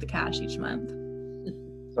blowing through the cash each month.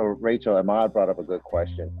 So Rachel, Ahmad brought up a good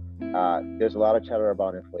question. There's a lot of chatter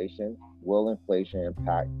about inflation. Will inflation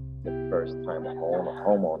impact the first-time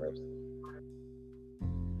homeowners?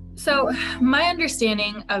 So my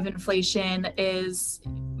understanding of inflation is,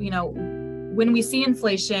 when we see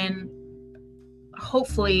inflation,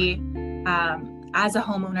 hopefully, as a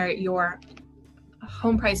homeowner, your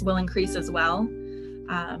home price will increase as well.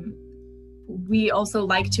 We also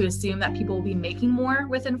like to assume that people will be making more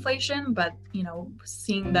with inflation, but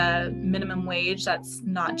seeing the minimum wage that's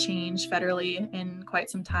not changed federally in quite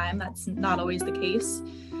some time, that's not always the case.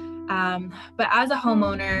 But as a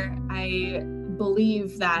homeowner, I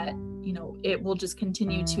believe that it will just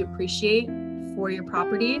continue to appreciate for your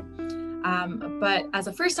property. But as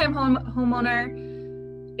a first-time homeowner,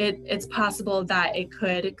 it's possible that it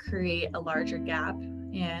could create a larger gap.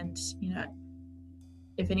 And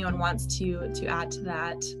if anyone wants to add to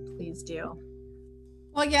that, please do.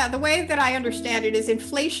 Well, yeah, the way that I understand it is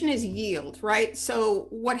inflation is yield, right? So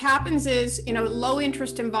what happens is, in a low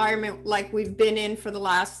interest environment like we've been in for the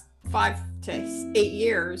last 5 to 8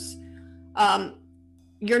 years,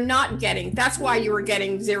 you're not getting, that's why you were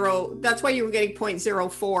getting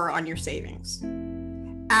 0.04 on your savings.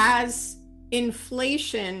 As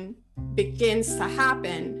inflation begins to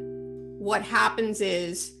happen, what happens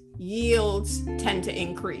is yields tend to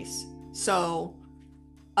increase. So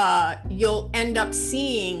you'll end up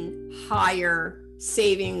seeing higher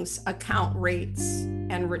savings account rates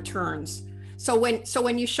and returns. So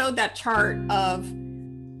when you showed that chart of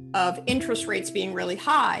interest rates being really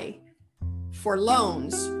high for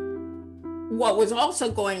loans, what was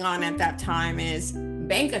also going on at that time is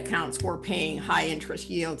bank accounts were paying high interest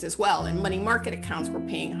yields as well, and money market accounts were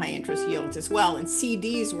paying high interest yields as well, and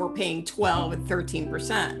CDs were paying 12 and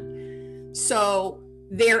 13%. So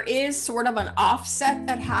there is sort of an offset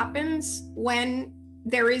that happens when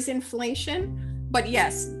there is inflation. But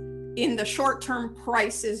yes, in the short term,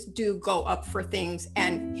 prices do go up for things.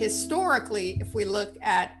 And historically, if we look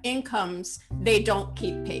at incomes, they don't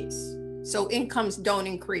keep pace. So incomes don't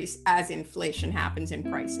increase as inflation happens in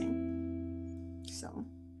pricing. So.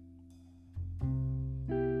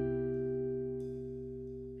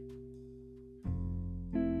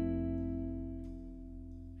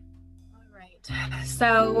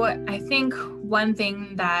 So I think one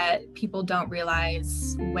thing that people don't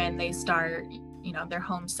realize when they start, their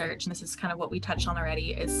home search, and this is kind of what we touched on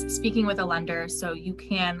already, is speaking with a lender so you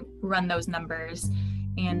can run those numbers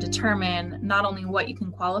and determine not only what you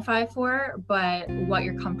can qualify for, but what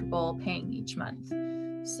you're comfortable paying each month.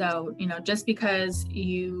 So, just because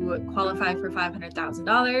you qualify for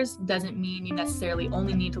 $500,000 doesn't mean you necessarily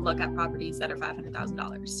only need to look at properties that are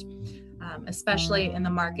 $500,000. Especially in the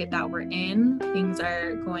market that we're in, things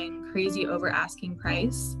are going crazy over asking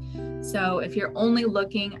price. So if you're only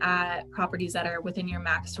looking at properties that are within your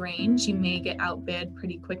max range, you may get outbid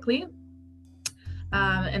pretty quickly.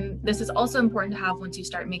 And this is also important to have once you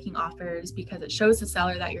start making offers, because it shows the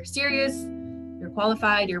seller that you're serious, you're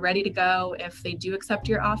qualified, you're ready to go if they do accept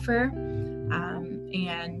your offer.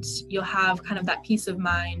 And you'll have kind of that peace of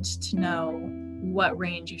mind to know what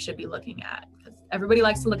range you should be looking at. Everybody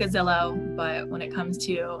likes to look at Zillow, but when it comes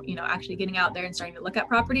to, actually getting out there and starting to look at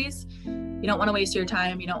properties, you don't want to waste your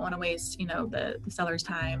time. You don't want to waste, the seller's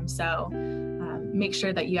time. So make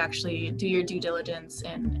sure that you actually do your due diligence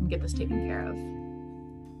and get this taken care of.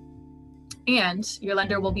 And your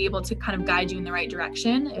lender will be able to kind of guide you in the right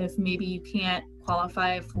direction if maybe you can't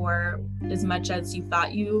qualify for as much as you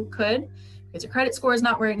thought you could, because your credit score is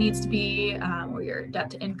not where it needs to be, or your debt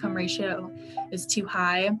to income ratio is too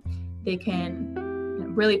high. They can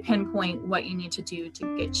really pinpoint what you need to do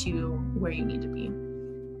to get you where you need to be.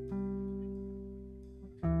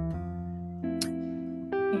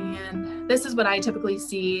 And this is what I typically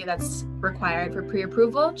see that's required for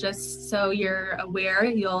pre-approval. Just so you're aware,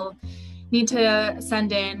 you'll need to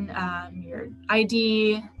send in your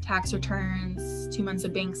ID, tax returns, 2 months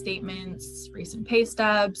of bank statements, recent pay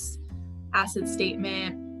stubs, asset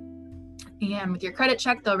statement. And with your credit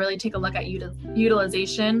check, they'll really take a look at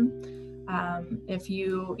utilization. If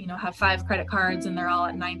you have 5 credit cards and they're all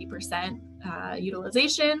at 90%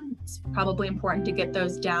 utilization, it's probably important to get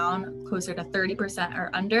those down closer to 30% or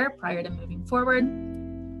under prior to moving forward.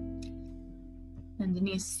 And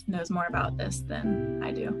Denise knows more about this than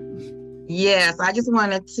I do. Yes, I just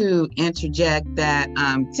wanted to interject that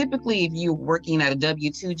typically if you're working at a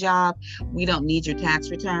W-2 job, we don't need your tax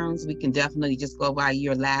returns. We can definitely just go by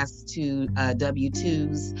your last 2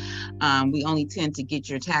 W-2s. We only tend to get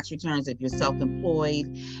your tax returns if you're self-employed,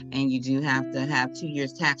 and you do have to have 2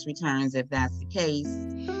 years tax returns if that's the case.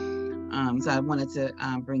 So I wanted to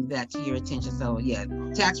bring that to your attention. So yeah,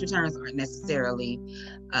 tax returns aren't necessarily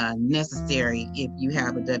necessary if you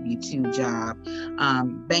have a W-2 job.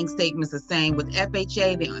 Bank statements the same with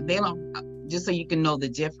FHA. They don't, just so you can know the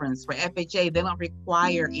difference, for FHA, they don't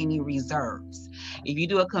require any reserves. If you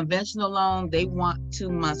do a conventional loan, they want 2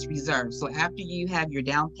 months reserve. So after you have your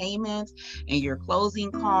down payment and your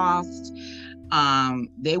closing costs,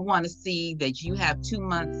 they want to see that you have 2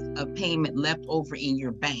 months of payment left over in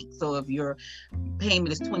your bank. So if your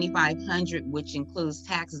payment is $2,500, which includes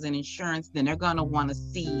taxes and insurance, then they're going to want to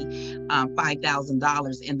see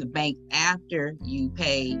 $5,000 in the bank after you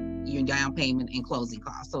pay your down payment and closing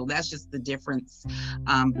costs. So that's just the difference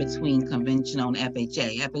between conventional and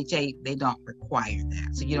FHA. FHA, they don't require that.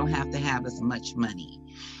 So you don't have to have as much money.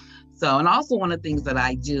 So, and also one of the things that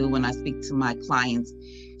I do when I speak to my clients,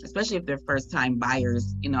 especially if they're first-time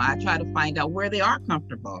buyers, I try to find out where they are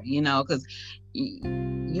comfortable, because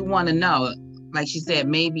you want to know, like she said,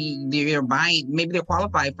 maybe they're buying, maybe they're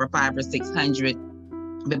qualified for 500 or 600,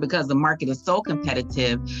 but because the market is so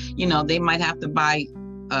competitive, they might have to buy,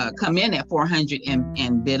 come in at 400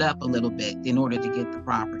 and bid up a little bit in order to get the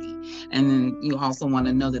property. And then you also want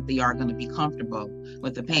to know that they are going to be comfortable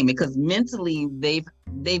with the payment, because mentally they've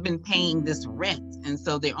been paying this rent, and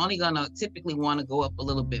so they're only going to typically want to go up a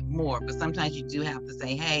little bit more. But sometimes you do have to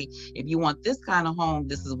say, hey, if you want this kind of home,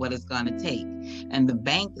 this is what it's going to take. And the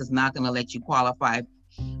bank is not going to let you qualify,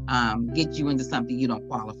 get you into something you don't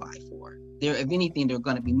qualify for. If anything, they're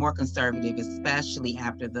going to be more conservative, especially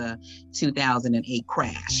after the 2008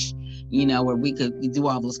 crash, where we could do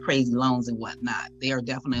all those crazy loans and whatnot. They are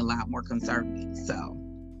definitely a lot more conservative. So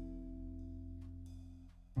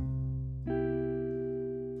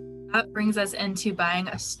that brings us into buying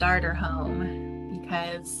a starter home,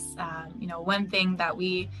 because one thing that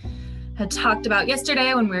we had talked about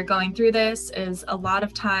yesterday when we were going through this is a lot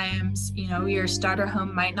of times, your starter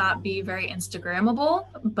home might not be very Instagrammable,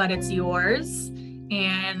 but it's yours.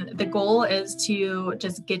 And the goal is to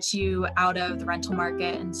just get you out of the rental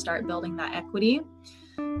market and start building that equity.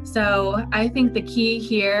 So I think the key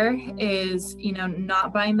here is,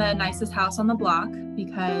 not buying the nicest house on the block,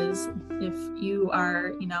 because if you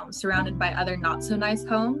are, surrounded by other not so nice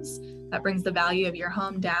homes, that brings the value of your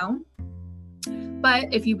home down.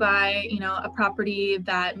 But if you buy, a property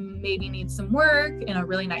that maybe needs some work in a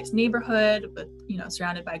really nice neighborhood, but,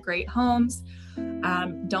 surrounded by great homes,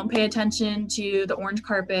 don't pay attention to the orange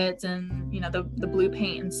carpets and, the blue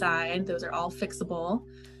paint inside. Those are all fixable.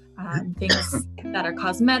 Things that are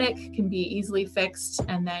cosmetic can be easily fixed,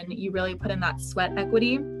 and then you really put in that sweat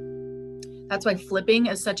equity. That's why flipping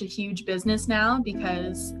is such a huge business now,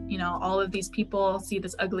 because, all of these people see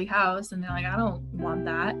this ugly house and they're like, I don't want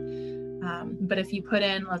that. But if you put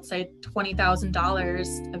in, let's say,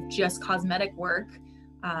 $20,000 of just cosmetic work,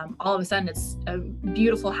 all of a sudden it's a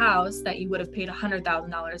beautiful house that you would have paid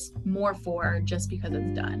 $100,000 more for just because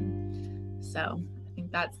it's done. So I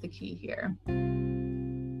think that's the key here.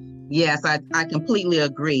 Yes, I completely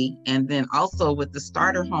agree. And then also with the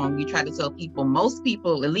starter home, you try to tell people, most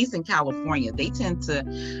people, at least in California, they tend to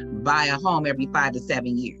buy a home every 5 to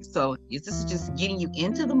 7 years. So this is just getting you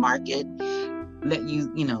into the market, let you,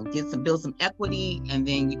 build some equity, and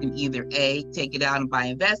then you can either take it out and buy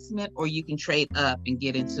investment, or you can trade up and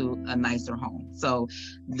get into a nicer home. So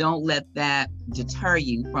don't let that deter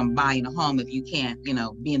you from buying a home if you can't,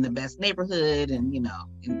 be in the best neighborhood and,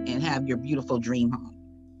 and have your beautiful dream home.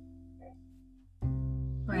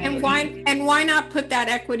 Right. And why not put that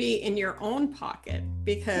equity in your own pocket?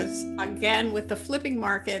 Because again, with the flipping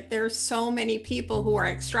market, there's so many people who are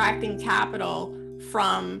extracting capital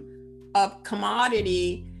from a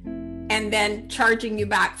commodity and then charging you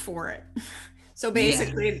back for it. So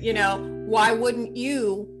basically, why wouldn't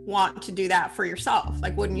you want to do that for yourself?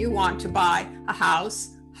 Like, wouldn't you want to buy a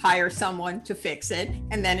house, hire someone to fix it,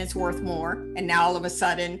 and then it's worth more. And now all of a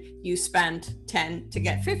sudden you spend 10 to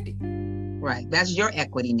get 50. Right. That's your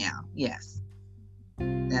equity now. Yes.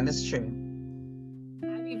 That is true.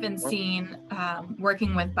 I've even seen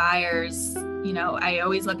working with buyers, you know, I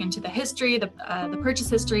always look into the history, the purchase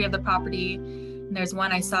history of the property. And there's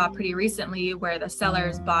one I saw pretty recently where the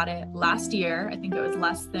sellers bought it last year. I think it was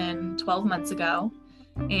less than 12 months ago.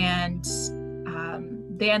 And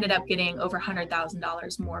they ended up getting over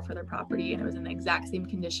 $100,000 more for their property, and it was in the exact same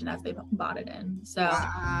condition as they bought it in. So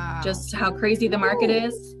Wow. just how crazy the market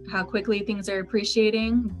is, how quickly things are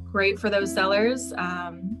appreciating. Great for those sellers,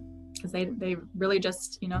 because they really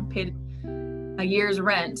just, you know, paid a year's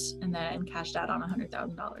rent and then cashed out on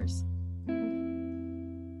 $100,000.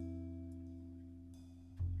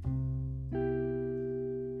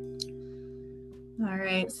 All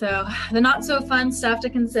right, so the not so fun stuff to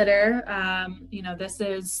consider, you know, this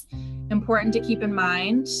is important to keep in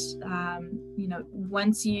mind. You know,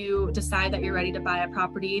 once you decide that you're ready to buy a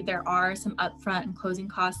property, there are some upfront and closing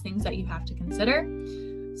cost things that you have to consider.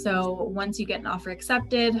 So once you get an offer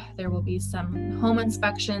accepted, there will be some home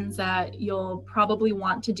inspections that you'll probably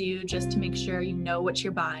want to do just to make sure you know what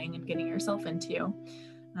you're buying and getting yourself into.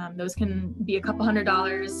 Those can be a couple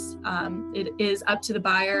 $100s. It is up to the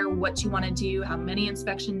buyer what you want to do, how many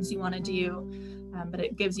inspections you want to do, but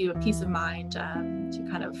it gives you a peace of mind to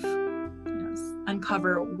kind of, you know,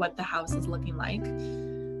 uncover what the house is looking like.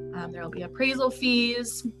 There will be appraisal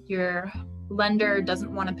fees. Your lender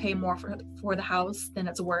doesn't want to pay more for the house than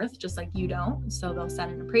it's worth, just like you don't. So they'll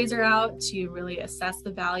send an appraiser out to really assess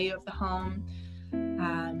the value of the home.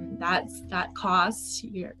 That costs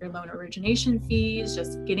your loan origination fees.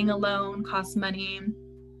 Just getting a loan costs money.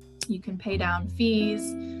 You can pay down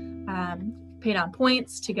fees, pay down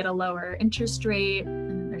points to get a lower interest rate, and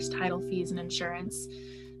then there's title fees and insurance.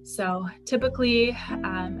 So typically,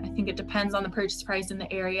 I think it depends on the purchase price in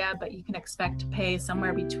the area, but you can expect to pay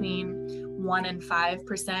somewhere between 1% and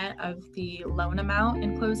 5% of the loan amount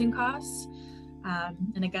in closing costs.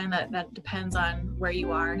 And again, that depends on where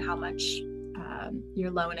you are and how much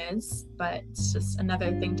your loan is, but it's just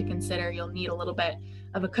another thing to consider. You'll need a little bit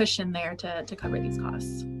of a cushion there to cover these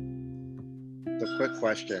costs. So quick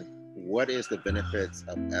question, what is the benefits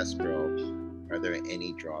of escrow? Are there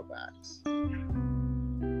any drawbacks?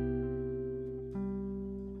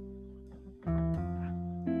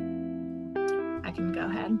 I can go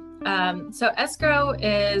ahead. So escrow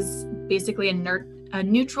is basically a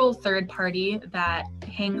neutral third party that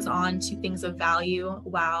hangs on to things of value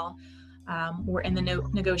while we're in the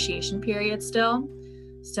negotiation period still.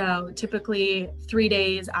 So typically 3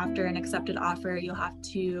 days after an accepted offer, you'll have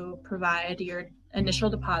to provide your initial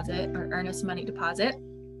deposit or earnest money deposit.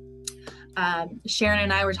 Sharon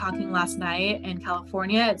and I were talking last night. In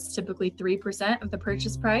California, it's typically 3% of the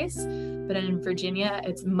purchase price, but in Virginia,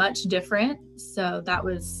 it's much different. So that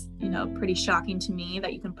was, you know, pretty shocking to me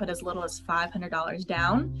that you can put as little as $500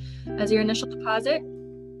 down as your initial deposit.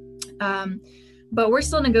 But we're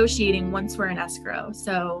still negotiating once we're in escrow.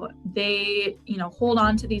 So they, you know, hold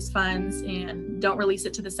on to these funds and don't release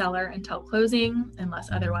it to the seller until closing,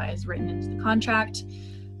 unless otherwise written into the contract.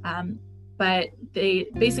 But they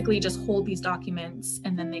basically just hold these documents,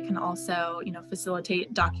 and then they can also, you know,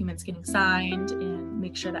 facilitate documents getting signed and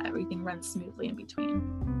make sure that everything runs smoothly in between.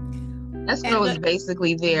 Escrow is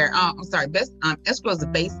basically there. Escrow is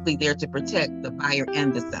basically there to protect the buyer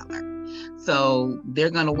and the seller. So they're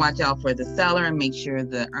going to watch out for the seller and make sure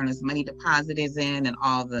the earnest money deposit is in and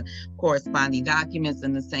all the corresponding documents,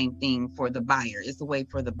 and the same thing for the buyer. It's a way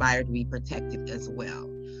for the buyer to be protected as well.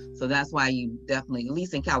 So that's why you definitely, at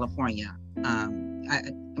least in California, I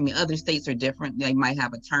mean, other states are different. They might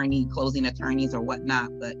have closing attorneys or whatnot,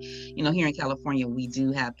 but you know, here in California, we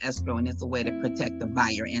do have escrow, and it's a way to protect the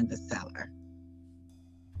buyer and the seller.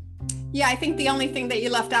 Yeah, I think the only thing that you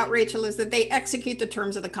left out, Rachel, is that they execute the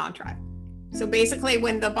terms of the contract. So basically,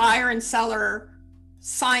 when the buyer and seller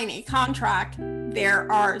sign a contract,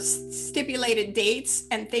 there are stipulated dates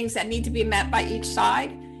and things that need to be met by each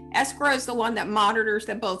side. Escrow is the one that monitors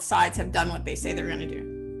that both sides have done what they say they're going to do.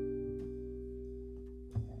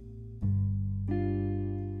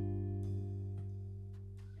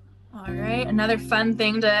 All right, another fun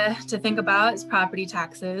thing to think about is property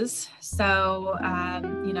taxes. So,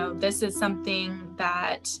 you know, this is something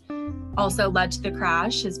that also led to the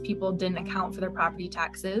crash, is people didn't account for their property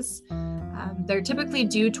taxes. They're typically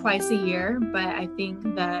due twice a year, but I think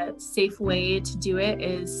the safe way to do it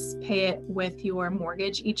is pay it with your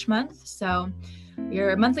mortgage each month. So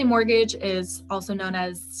your monthly mortgage is also known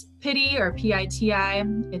as PITI or PITI.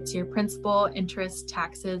 It's your principal, interest,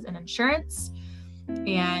 taxes, and insurance.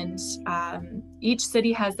 And each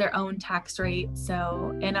city has their own tax rate.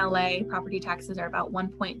 So in LA, property taxes are about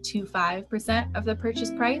 1.25% of the purchase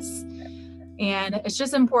price. And it's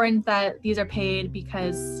just important that these are paid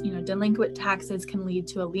because, you know, delinquent taxes can lead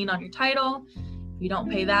to a lien on your title. If you don't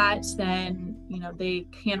pay that, then, you know, they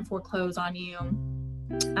can foreclose on you.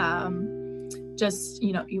 Just,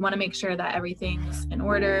 you know, you want to make sure that everything's in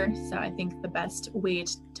order. So I think the best way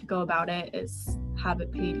to go about it is have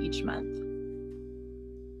it paid each month.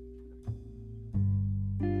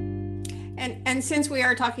 And since we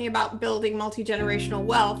are talking about building multi-generational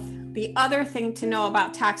wealth, the other thing to know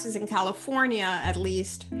about taxes in California, at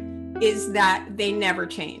least, is that they never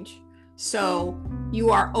change. So you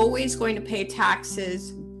are always going to pay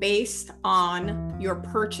taxes based on your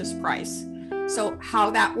purchase price. So how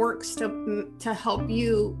that works to help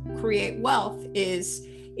you create wealth is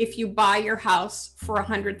if you buy your house for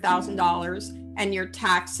 $100,000 and your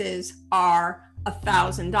taxes are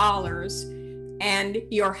 $1,000, and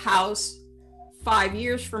your house 5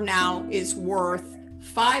 years from now is worth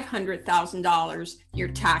 $500,000, your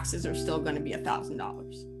taxes are still going to be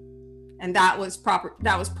 $1,000. And that was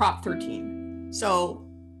Prop 13. So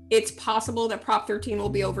it's possible that Prop 13 will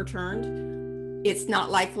be overturned. It's not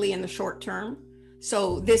likely in the short term.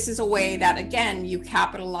 So this is a way that, again, you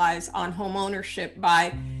capitalize on home ownership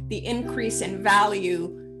by the increase in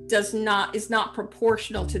value is not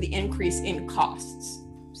proportional to the increase in costs.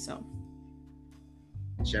 So.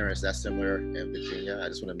 Sharon, is that similar in Virginia? I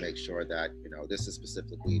just want to make sure that, you know, this is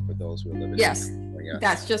specifically for those who are living in California.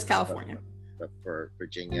 That's just California. But for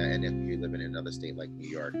Virginia, and if you live in another state like New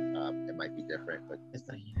York, it might be different. But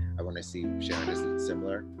I want to see, Sharon, is it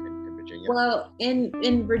similar in Virginia? Well,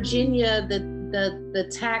 in Virginia, the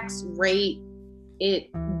tax rate,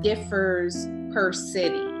 it differs per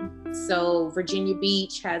city. So Virginia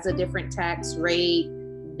Beach has a different tax rate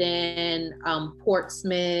than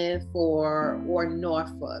Portsmouth or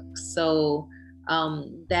Norfolk. So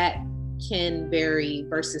that can vary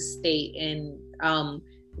versus state. And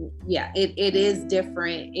it is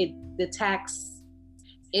different.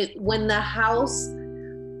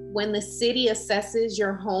 When the city assesses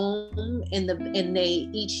your home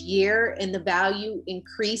each year and the value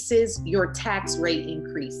increases, your tax rate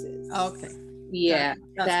increases. Okay. Yeah,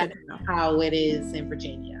 that's how it is in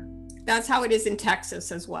Virginia. That's how it is in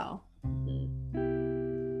Texas as well. Yeah,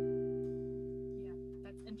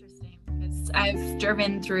 that's interesting because I've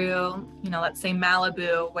driven through, you know, let's say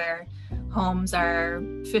Malibu, where homes are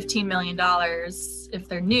 $15 million if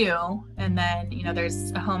they're new, and then, you know,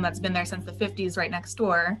 there's a home that's been there since the 50s right next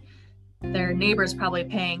door. Their neighbor's probably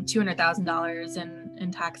paying $200,000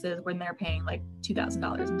 in taxes when they're paying like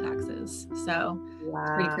 $2,000 in taxes. So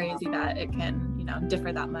It's pretty crazy that it can, you know,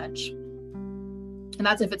 differ that much. And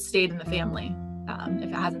that's if it stayed in the family, if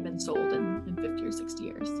it hasn't been sold in 50 or 60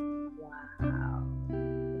 years. Wow,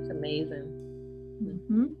 it's amazing.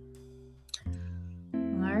 Mm-hmm.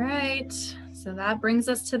 All right, so that brings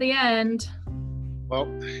us to the end. Well,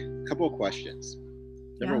 a couple of questions.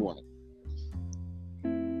 Number one,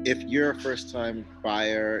 if you're a first-time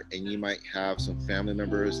buyer and you might have some family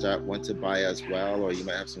members that want to buy as well, or you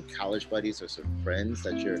might have some college buddies or some friends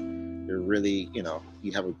that you're really, you know,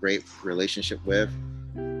 you have a great relationship with,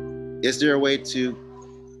 is there a way to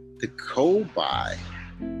co-buy?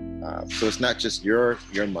 So it's not just your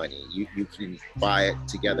money. You can buy it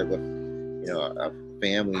together with, you know, a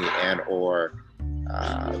family and or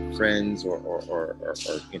friends or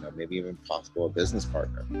you know, maybe even possible a business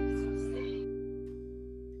partner.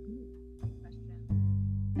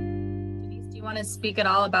 Denise, do you want to speak at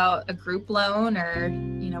all about a group loan or,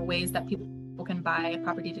 you know, ways that people can buy a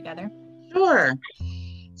property together? Sure.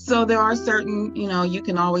 So there are certain, you know, you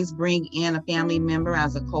can always bring in a family member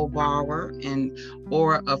as a co-borrower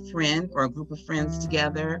or a friend or a group of friends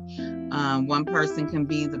together. One person can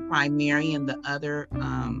be the primary and the other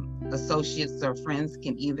associates or friends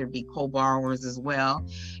can either be co-borrowers as well,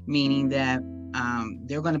 meaning that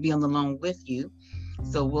they're going to be on the loan with you.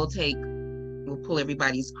 So we'll pull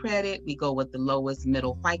everybody's credit. We go with the lowest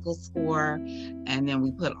middle FICO score, and then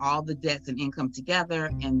we put all the debts and income together,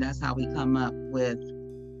 and that's how we come up with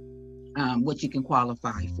what you can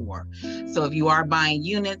qualify for. So if you are buying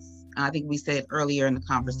units, I think we said earlier in the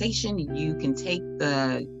conversation, you can take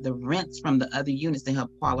the rents from the other units to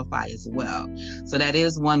help qualify as well. So that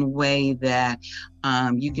is one way that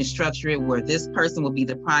you can structure it where this person will be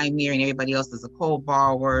the primary and everybody else is a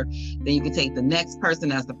co-borrower. Then you can take the next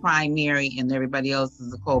person as the primary and everybody else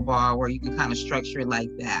is a co-borrower. You can kind of structure it like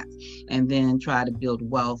that and then try to build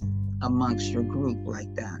wealth amongst your group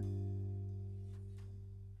like that.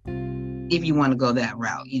 if you want to go that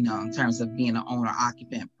route, you know, in terms of being an owner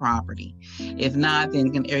occupant property. If not,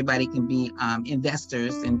 then everybody can be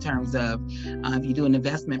investors in terms of if you do an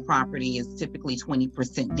investment property, it's typically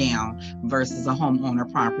 20% down versus a homeowner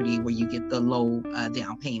property where you get the low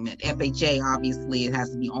down payment. FHA, obviously, it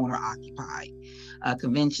has to be owner occupied.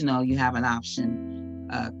 Conventional, you have an option,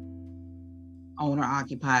 owner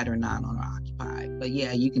occupied or non-owner occupied. But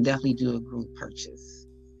yeah, you can definitely do a group purchase.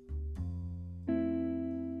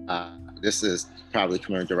 This is probably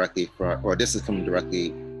coming directly from, or this is coming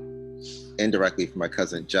indirectly from my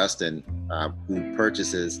cousin Justin, who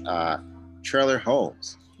purchases trailer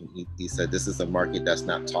homes. He said this is a market that's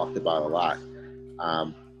not talked about a lot,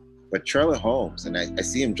 but trailer homes, and I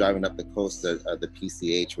see him driving up the coast of the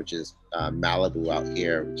PCH, which is Malibu out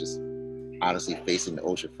here, which is honestly facing the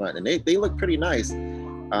ocean front, and they look pretty nice.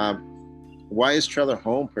 Why is trailer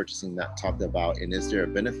home purchasing not talked about, and is there a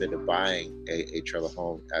benefit of buying a trailer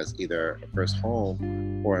home as either a first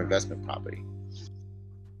home or investment property?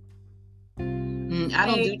 I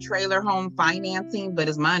don't do trailer home financing, but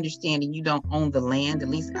it's my understanding you don't own the land, at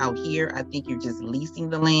least out here. I think you're just leasing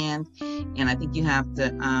the land, and I think you have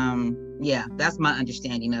to, yeah, that's my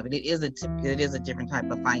understanding of it. It is a different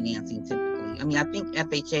type of financing typically. I mean, I think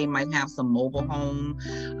FHA might have some mobile home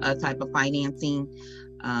type of financing,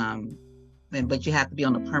 but you have to be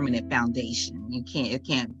on a permanent foundation. It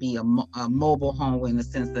can't be a mobile home in the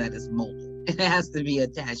sense that it's mobile. It has to be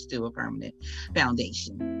attached to a permanent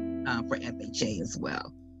foundation for FHA as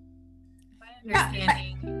well. My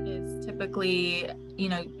understanding is typically, you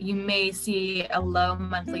know, you may see a low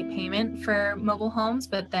monthly payment for mobile homes,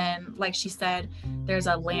 but then, like she said, there's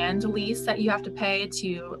a land lease that you have to pay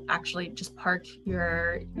to actually just park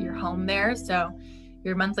your home there. So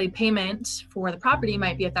your monthly payment for the property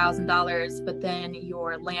might be $1,000, but then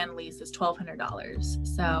your land lease is $1,200.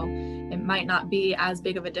 So it might not be as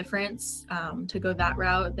big of a difference to go that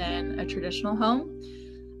route than a traditional home.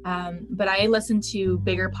 But I listen to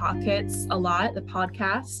Bigger Pockets a lot, the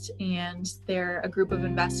podcast, and they're a group of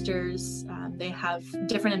investors. They have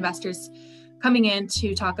different investors coming in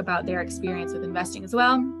to talk about their experience with investing as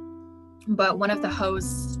well. But one of the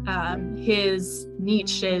hosts, his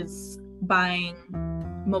niche is buying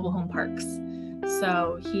mobile home parks.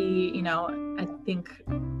 So he, you know, I think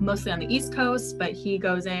mostly on the East Coast, but he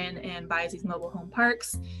goes in and buys these mobile home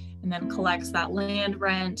parks and then collects that land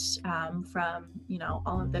rent from, you know,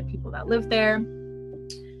 all of the people that live there.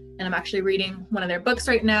 And I'm actually reading one of their books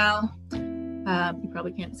right now. You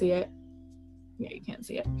probably can't see it. Yeah, you can't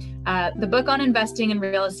see it. The book on investing in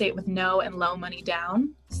real estate with no and low money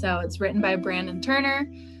down. So it's written by Brandon Turner.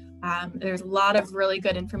 There's a lot of really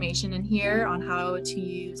good information in here on how to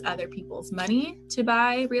use other people's money to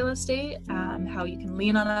buy real estate, how you can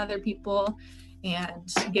lean on other people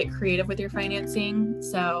and get creative with your financing.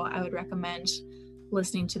 So I would recommend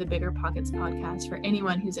listening to the Bigger Pockets podcast for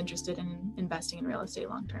anyone who's interested in investing in real estate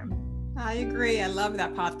long term. I agree. I love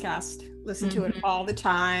that podcast. Listen to it all the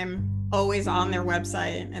time, always on their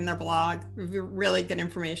website and their blog. Really good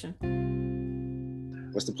information.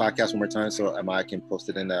 What's the podcast one more time so I can post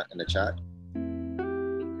it in the chat?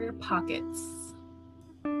 Bigger Pockets.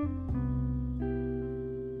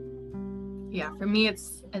 Yeah, for me,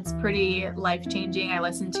 it's pretty life-changing. I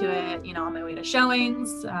listen to it, you know, on my way to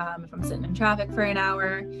showings, if I'm sitting in traffic for an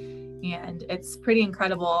hour, and it's pretty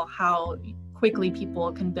incredible how quickly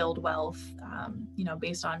people can build wealth, you know,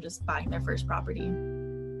 based on just buying their first property.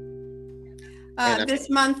 This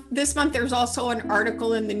month, there's also an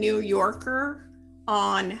article in the New Yorker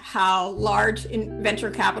on how large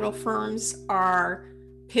venture capital firms are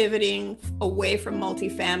pivoting away from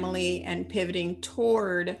multifamily and pivoting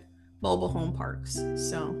toward mobile home parks.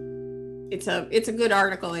 So it's a good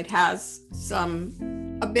article. It has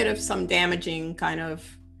a bit of some damaging kind of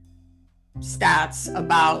stats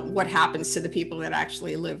about what happens to the people that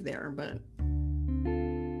actually live there. But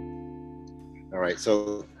all right,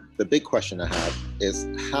 so the big question I have is,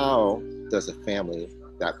 how does a family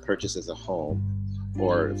that purchases a home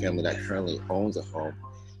or a family that currently owns a home,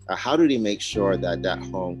 how do they make sure that that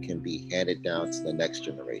home can be handed down to the next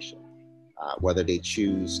generation? Whether they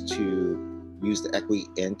choose to use the equity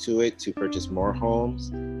into it to purchase more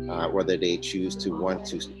homes, whether they choose to want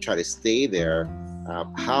to try to stay there,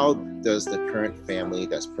 how does the current family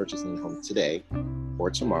that's purchasing a home today or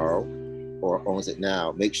tomorrow or owns it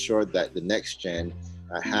now make sure that the next gen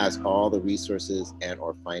has all the resources and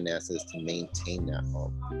or finances to maintain that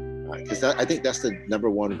home? Because I think that's the number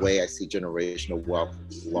one way I see generational wealth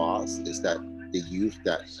loss, is that the youth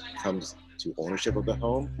that comes to ownership of the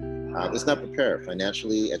home is not prepared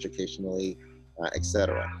financially, educationally,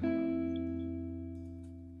 etc. .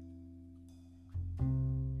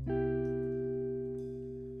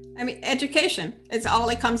 mean, education. It's all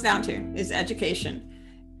it comes down to is education.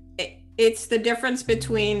 It's the difference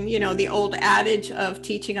between, you know, the old adage of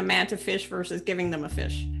teaching a man to fish versus giving them a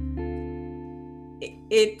fish.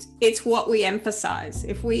 It's what we emphasize.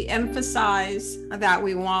 If we emphasize that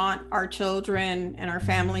we want our children and our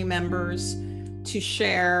family members to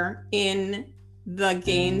share in the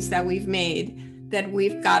gains that we've made, then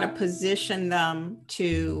we've got to position them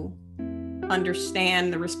to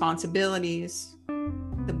understand the responsibilities,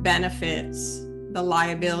 the benefits, the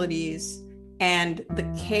liabilities, and the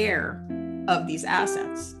care of these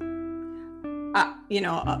assets.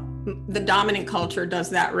 The dominant culture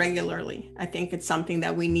does that regularly. I think it's something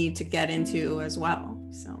that we need to get into as well.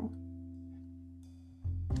 So.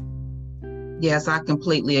 Yes, I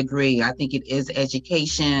completely agree. I think it is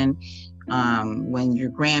education. When your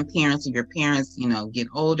grandparents or your parents, get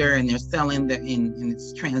older and they're selling and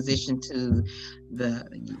it's transitioned to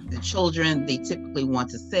the children, they typically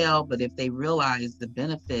want to sell. But if they realize the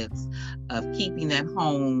benefits of keeping that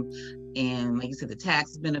home, and like you said, the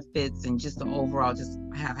tax benefits and just the overall, just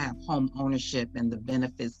have home ownership and the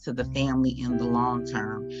benefits to the family in the long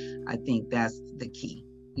term, I think that's the key.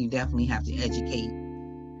 You definitely have to educate,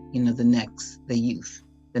 the youth,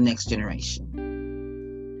 the next generation.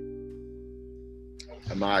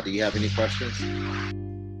 Ahmad, do you have any questions?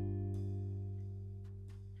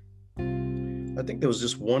 I think there was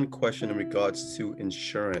just one question in regards to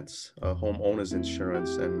insurance, homeowners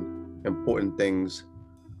insurance, and important things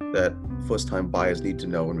that first-time buyers need to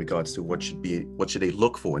know in regards to what should they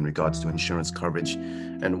look for in regards to insurance coverage,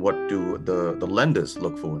 and what do the lenders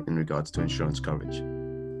look for in regards to insurance coverage.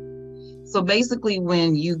 So basically,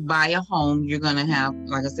 when you buy a home, you're going to have,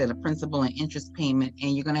 like I said, a principal and interest payment,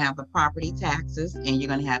 and you're going to have the property taxes, and you're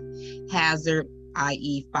going to have hazard,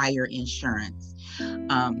 i.e. fire insurance.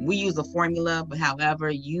 We use a formula, but however,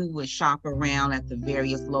 you would shop around at the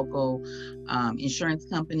various local insurance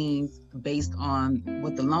companies based on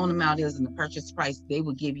what the loan amount is and the purchase price. They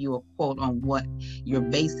would give you a quote on what your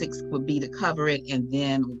basics would be to cover it. And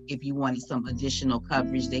then if you wanted some additional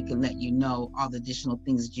coverage, they can let you know all the additional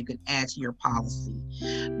things that you could add to your policy.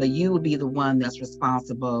 But you would be the one that's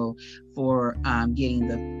responsible for getting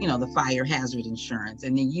the fire hazard insurance.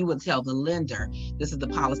 And then you would tell the lender, this is the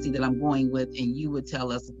policy that I'm going with, and you would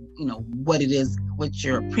tell us, what it is, what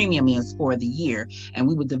your premium is for the year. And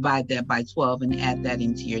we would divide that by 12 and add that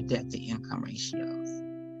into your debt to income ratios.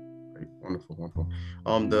 Great, wonderful.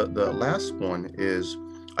 The last one is,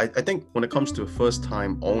 I think when it comes to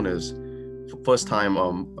first-time homeowners,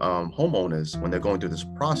 when they're going through this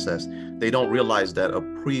process, they don't realize that a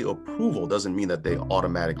pre-approval doesn't mean that they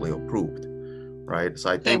automatically approved, right?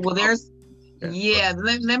 So I think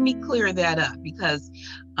let me clear that up, because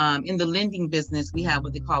in the lending business, we have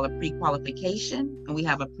what they call a pre-qualification and we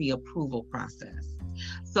have a pre-approval process.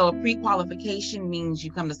 So a pre-qualification means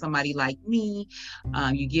you come to somebody like me,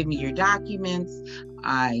 you give me your documents,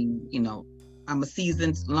 I'm a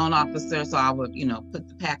seasoned loan officer, so I would, put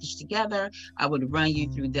the package together. I would run you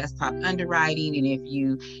through desktop underwriting, and if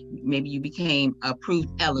you became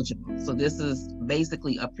approved eligible. So this is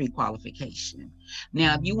basically a pre-qualification.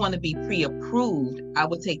 Now, if you want to be pre-approved, I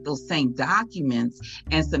would take those same documents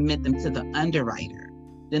and submit them to the underwriter.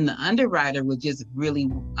 Then the underwriter would just really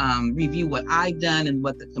review what I've done and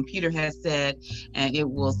what the computer has said, and it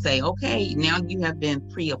will say, okay, now you have been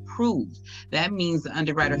pre-approved. That means the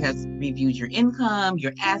underwriter has reviewed your income,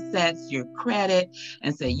 your assets, your credit,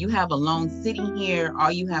 and say, you have a loan sitting here.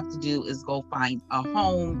 All you have to do is go find a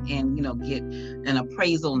home and, get an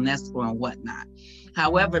appraisal and escrow and whatnot.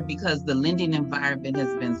 However, because the lending environment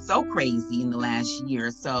has been so crazy in the last year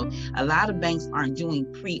or so, a lot of banks aren't doing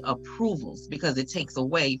pre-approvals because it takes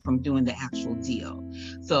away from doing the actual deal.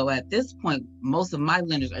 So at this point, most of my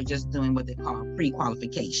lenders are just doing what they call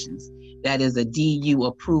pre-qualifications. That is a DU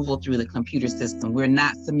approval through the computer system. We're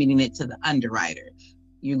not submitting it to the underwriter.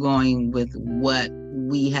 You're going with what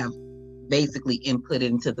we have basically inputted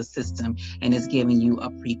into the system, and it's giving you a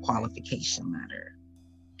pre-qualification letter.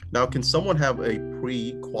 Now, can someone have a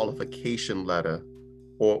pre-qualification letter,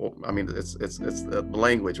 or it's the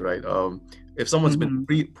language, right? If someone's been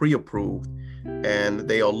pre-approved and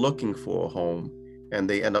they are looking for a home and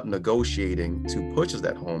they end up negotiating to purchase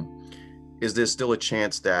that home, is there still a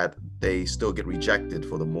chance that they still get rejected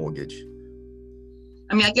for the mortgage?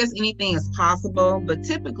 I guess anything is possible, but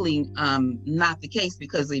typically not the case,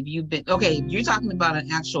 because if you're talking about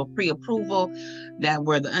an actual pre-approval that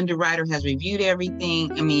where the underwriter has reviewed everything,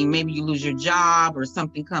 maybe you lose your job or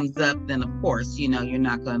something comes up, then of course, you're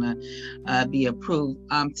not gonna be approved.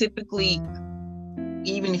 Typically,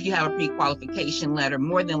 even if you have a pre-qualification letter,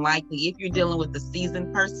 more than likely, if you're dealing with a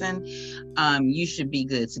seasoned person, you should be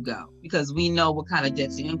good to go, because we know what kind of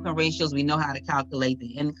debt to income ratios, we know how to calculate the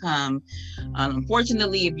income.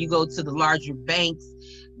 Unfortunately, if you go to the larger banks,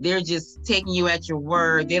 they're just taking you at your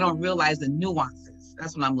word. They don't realize the nuances.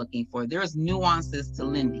 That's what I'm looking for. There's nuances to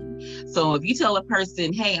lending. So if you tell a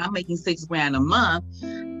person, hey, I'm making $6,000 a month,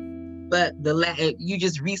 but you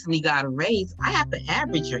just recently got a raise, I have to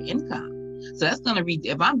average your income. So that's going to be,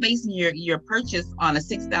 if I'm basing your purchase on a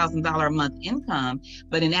 $6,000 a month income,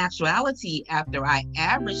 but in actuality, after I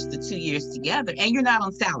average the 2 years together, and you're not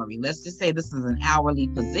on salary, let's just say this is an hourly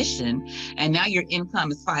position, and now your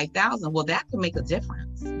income is $5,000, well, that could make a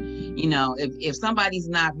difference. You know, if somebody's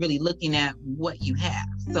not really looking at what you have.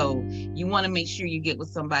 So you want to make sure you get with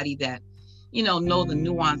somebody that, you know the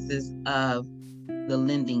nuances of the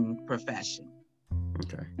lending profession.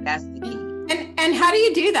 Okay. That's the key. And how do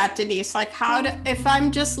you do that, Denise? Like if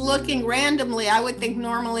I'm just looking randomly, I would think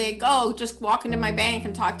normally, just walk into my bank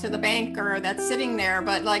and talk to the banker that's sitting there.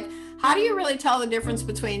 But like, how do you really tell the difference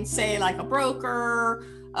between, say, like a broker,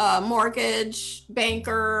 a mortgage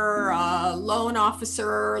banker, a loan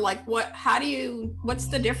officer? Like what's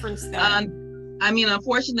the difference there? I mean,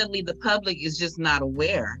 unfortunately, the public is just not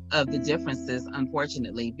aware of the differences,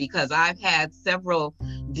 unfortunately, because I've had several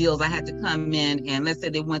deals. I had to come in and let's say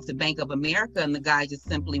they went to Bank of America and the guy just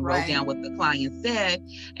simply wrote down what the client said.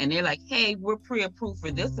 And they're like, hey, we're pre-approved for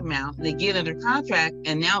this amount. They get under contract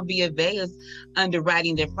and now B of A is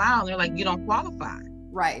underwriting their file. And they're like, you don't qualify.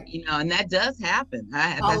 Right. And that does happen.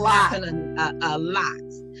 That's happened a lot.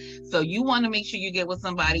 So you want to make sure you get with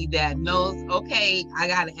somebody that knows, okay, I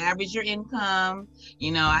got to average your income.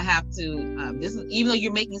 I have to, even though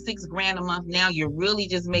you're making $6,000 a month now, you're really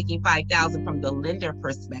just making $5,000 from the lender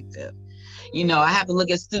perspective. I have to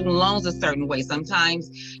look at student loans a certain way. Sometimes,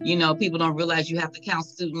 people don't realize you have to count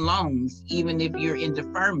student loans, even if you're in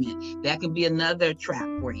deferment. That can be another trap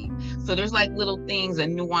for you. So there's like little things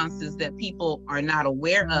and nuances that people are not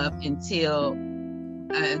aware of until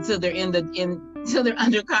they're until they're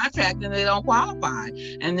under contract and they don't qualify.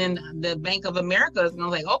 And then the Bank of America is going to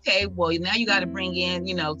like, okay, well, now you got to bring in,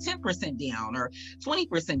 10% down or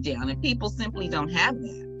 20% down. And people simply don't have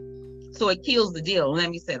that. So it kills the deal. Let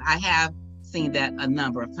me say, I have seen that a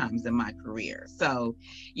number of times in my career. So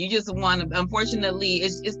you just want to, unfortunately,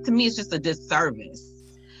 it's to me, it's just a disservice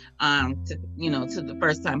to the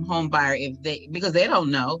first time home buyer because they don't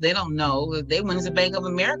know. If they went to Bank of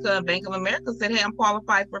America said, hey, I'm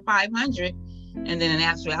qualified for 500. And then in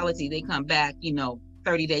actuality, they come back,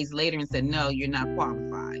 30 days later and said, no, you're not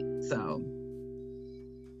qualified. So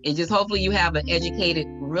it just, hopefully you have an educated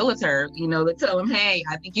realtor, to tell them, hey,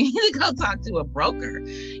 I think you need to go talk to a broker.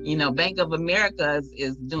 Bank of America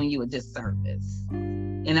is doing you a disservice.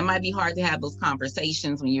 And it might be hard to have those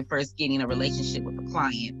conversations when you're first getting a relationship with a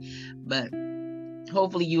client, but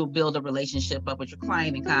hopefully you'll build a relationship up with your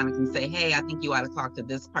client and kind of can say, hey, I think you ought to talk to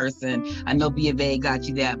this person. I know B of A got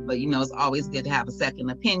you that, but it's always good to have a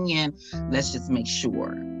second opinion. Let's just make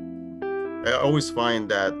sure. I always find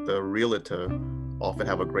that the realtor often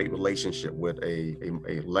have a great relationship with a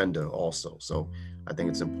lender also. So I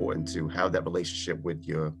think it's important to have that relationship with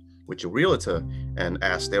your realtor and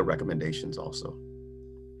ask their recommendations also.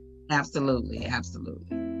 Absolutely.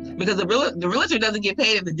 Because the realtor doesn't get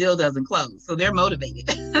paid if the deal doesn't close, so they're motivated.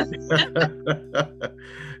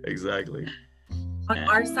 Exactly. On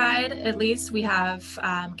our side, at least, we have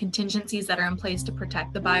contingencies that are in place to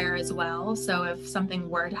protect the buyer as well. So if something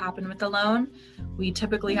were to happen with the loan, we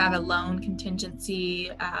typically have a loan contingency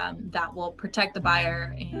that will protect the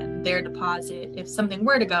buyer and their deposit if something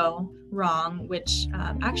were to go wrong, which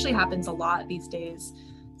actually happens a lot these days,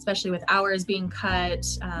 especially with hours being cut.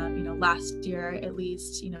 Last year at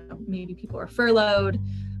least, maybe people were furloughed.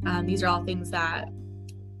 These are all things that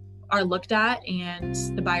are looked at, and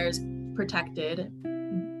the buyer's protected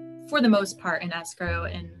for the most part in escrow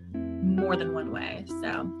in more than one way.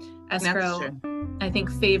 So escrow, I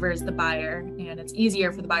think, favors the buyer, and it's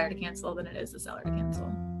easier for the buyer to cancel than it is the seller to cancel.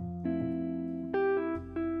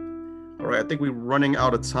 All right, I think we're running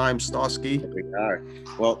out of time, Starsky. We are.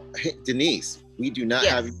 Well, Denise, we do not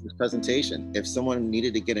have this presentation. If someone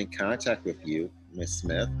needed to get in contact with you, Ms.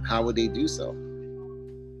 Smith, how would they do so?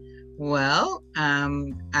 Well,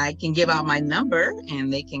 I can give out my number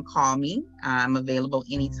and they can call me. I'm available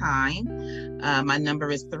anytime. My number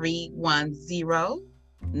is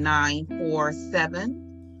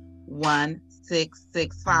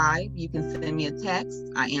 310-947-1665. You can send me a text.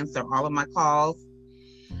 I answer all of my calls.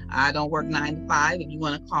 I don't work 9 to 5. If you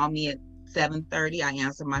want to call me at 7:30, I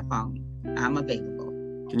answer my phone. I'm available.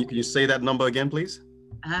 Can you say that number again, please?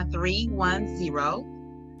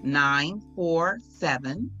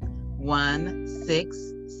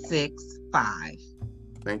 310-947-1665.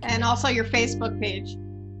 Thank you. And also your Facebook page.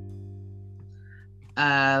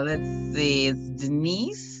 Let's see, it's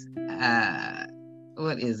Denise.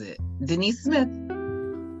 What is it? Denise Smith.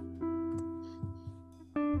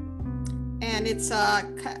 And it's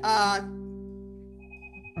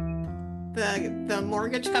the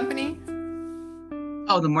mortgage company.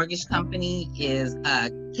 Oh, the mortgage company is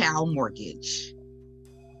Cal Mortgage.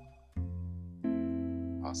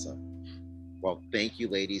 Awesome. Well, thank you,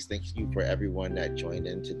 ladies. Thank you for everyone that joined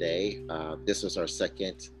in today. This was our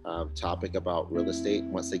second topic about real estate.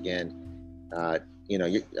 Once again, you know,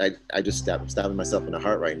 I just stabbing myself in the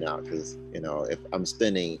heart right now because, you know, if I'm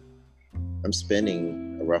spending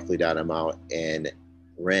roughly that amount in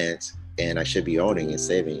rent, and I should be owning and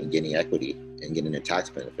saving and getting equity and getting the tax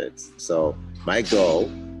benefits. So my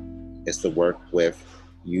goal is to work with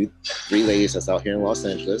you 3 ladies that's out here in Los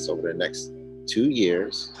Angeles over the next 2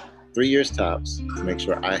 years, 3 years tops, to make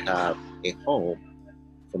sure I have a home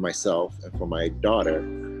for myself and for my daughter,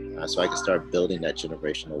 so I can start building that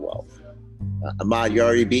generational wealth. Ahmad, you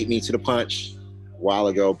already beat me to the punch a while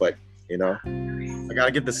ago, but you know, I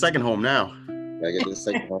gotta get the second home now. I get the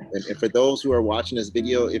second home. And for those who are watching this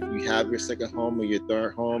video, if you have your second home or your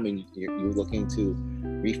third home and you're looking to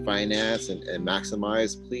refinance and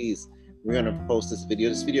maximize, please, we're gonna post this video.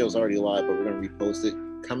 This video is already live, but we're gonna repost it.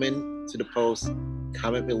 Come in to the post,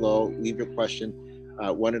 comment below, leave your question.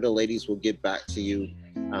 One of the ladies will get back to you.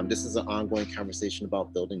 This is an ongoing conversation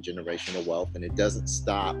about building generational wealth, and it doesn't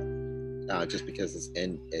stop just because it's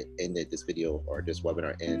ended this video or this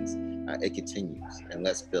webinar ends. It continues, and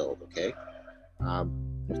let's build, okay?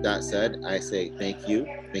 With that said, I say thank you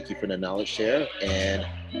for the knowledge share, and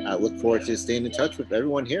I look forward to staying in touch with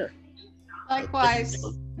everyone here. Likewise.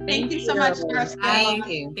 Thank you so much, Darcy. Thank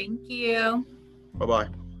you. Thank you. Bye-bye.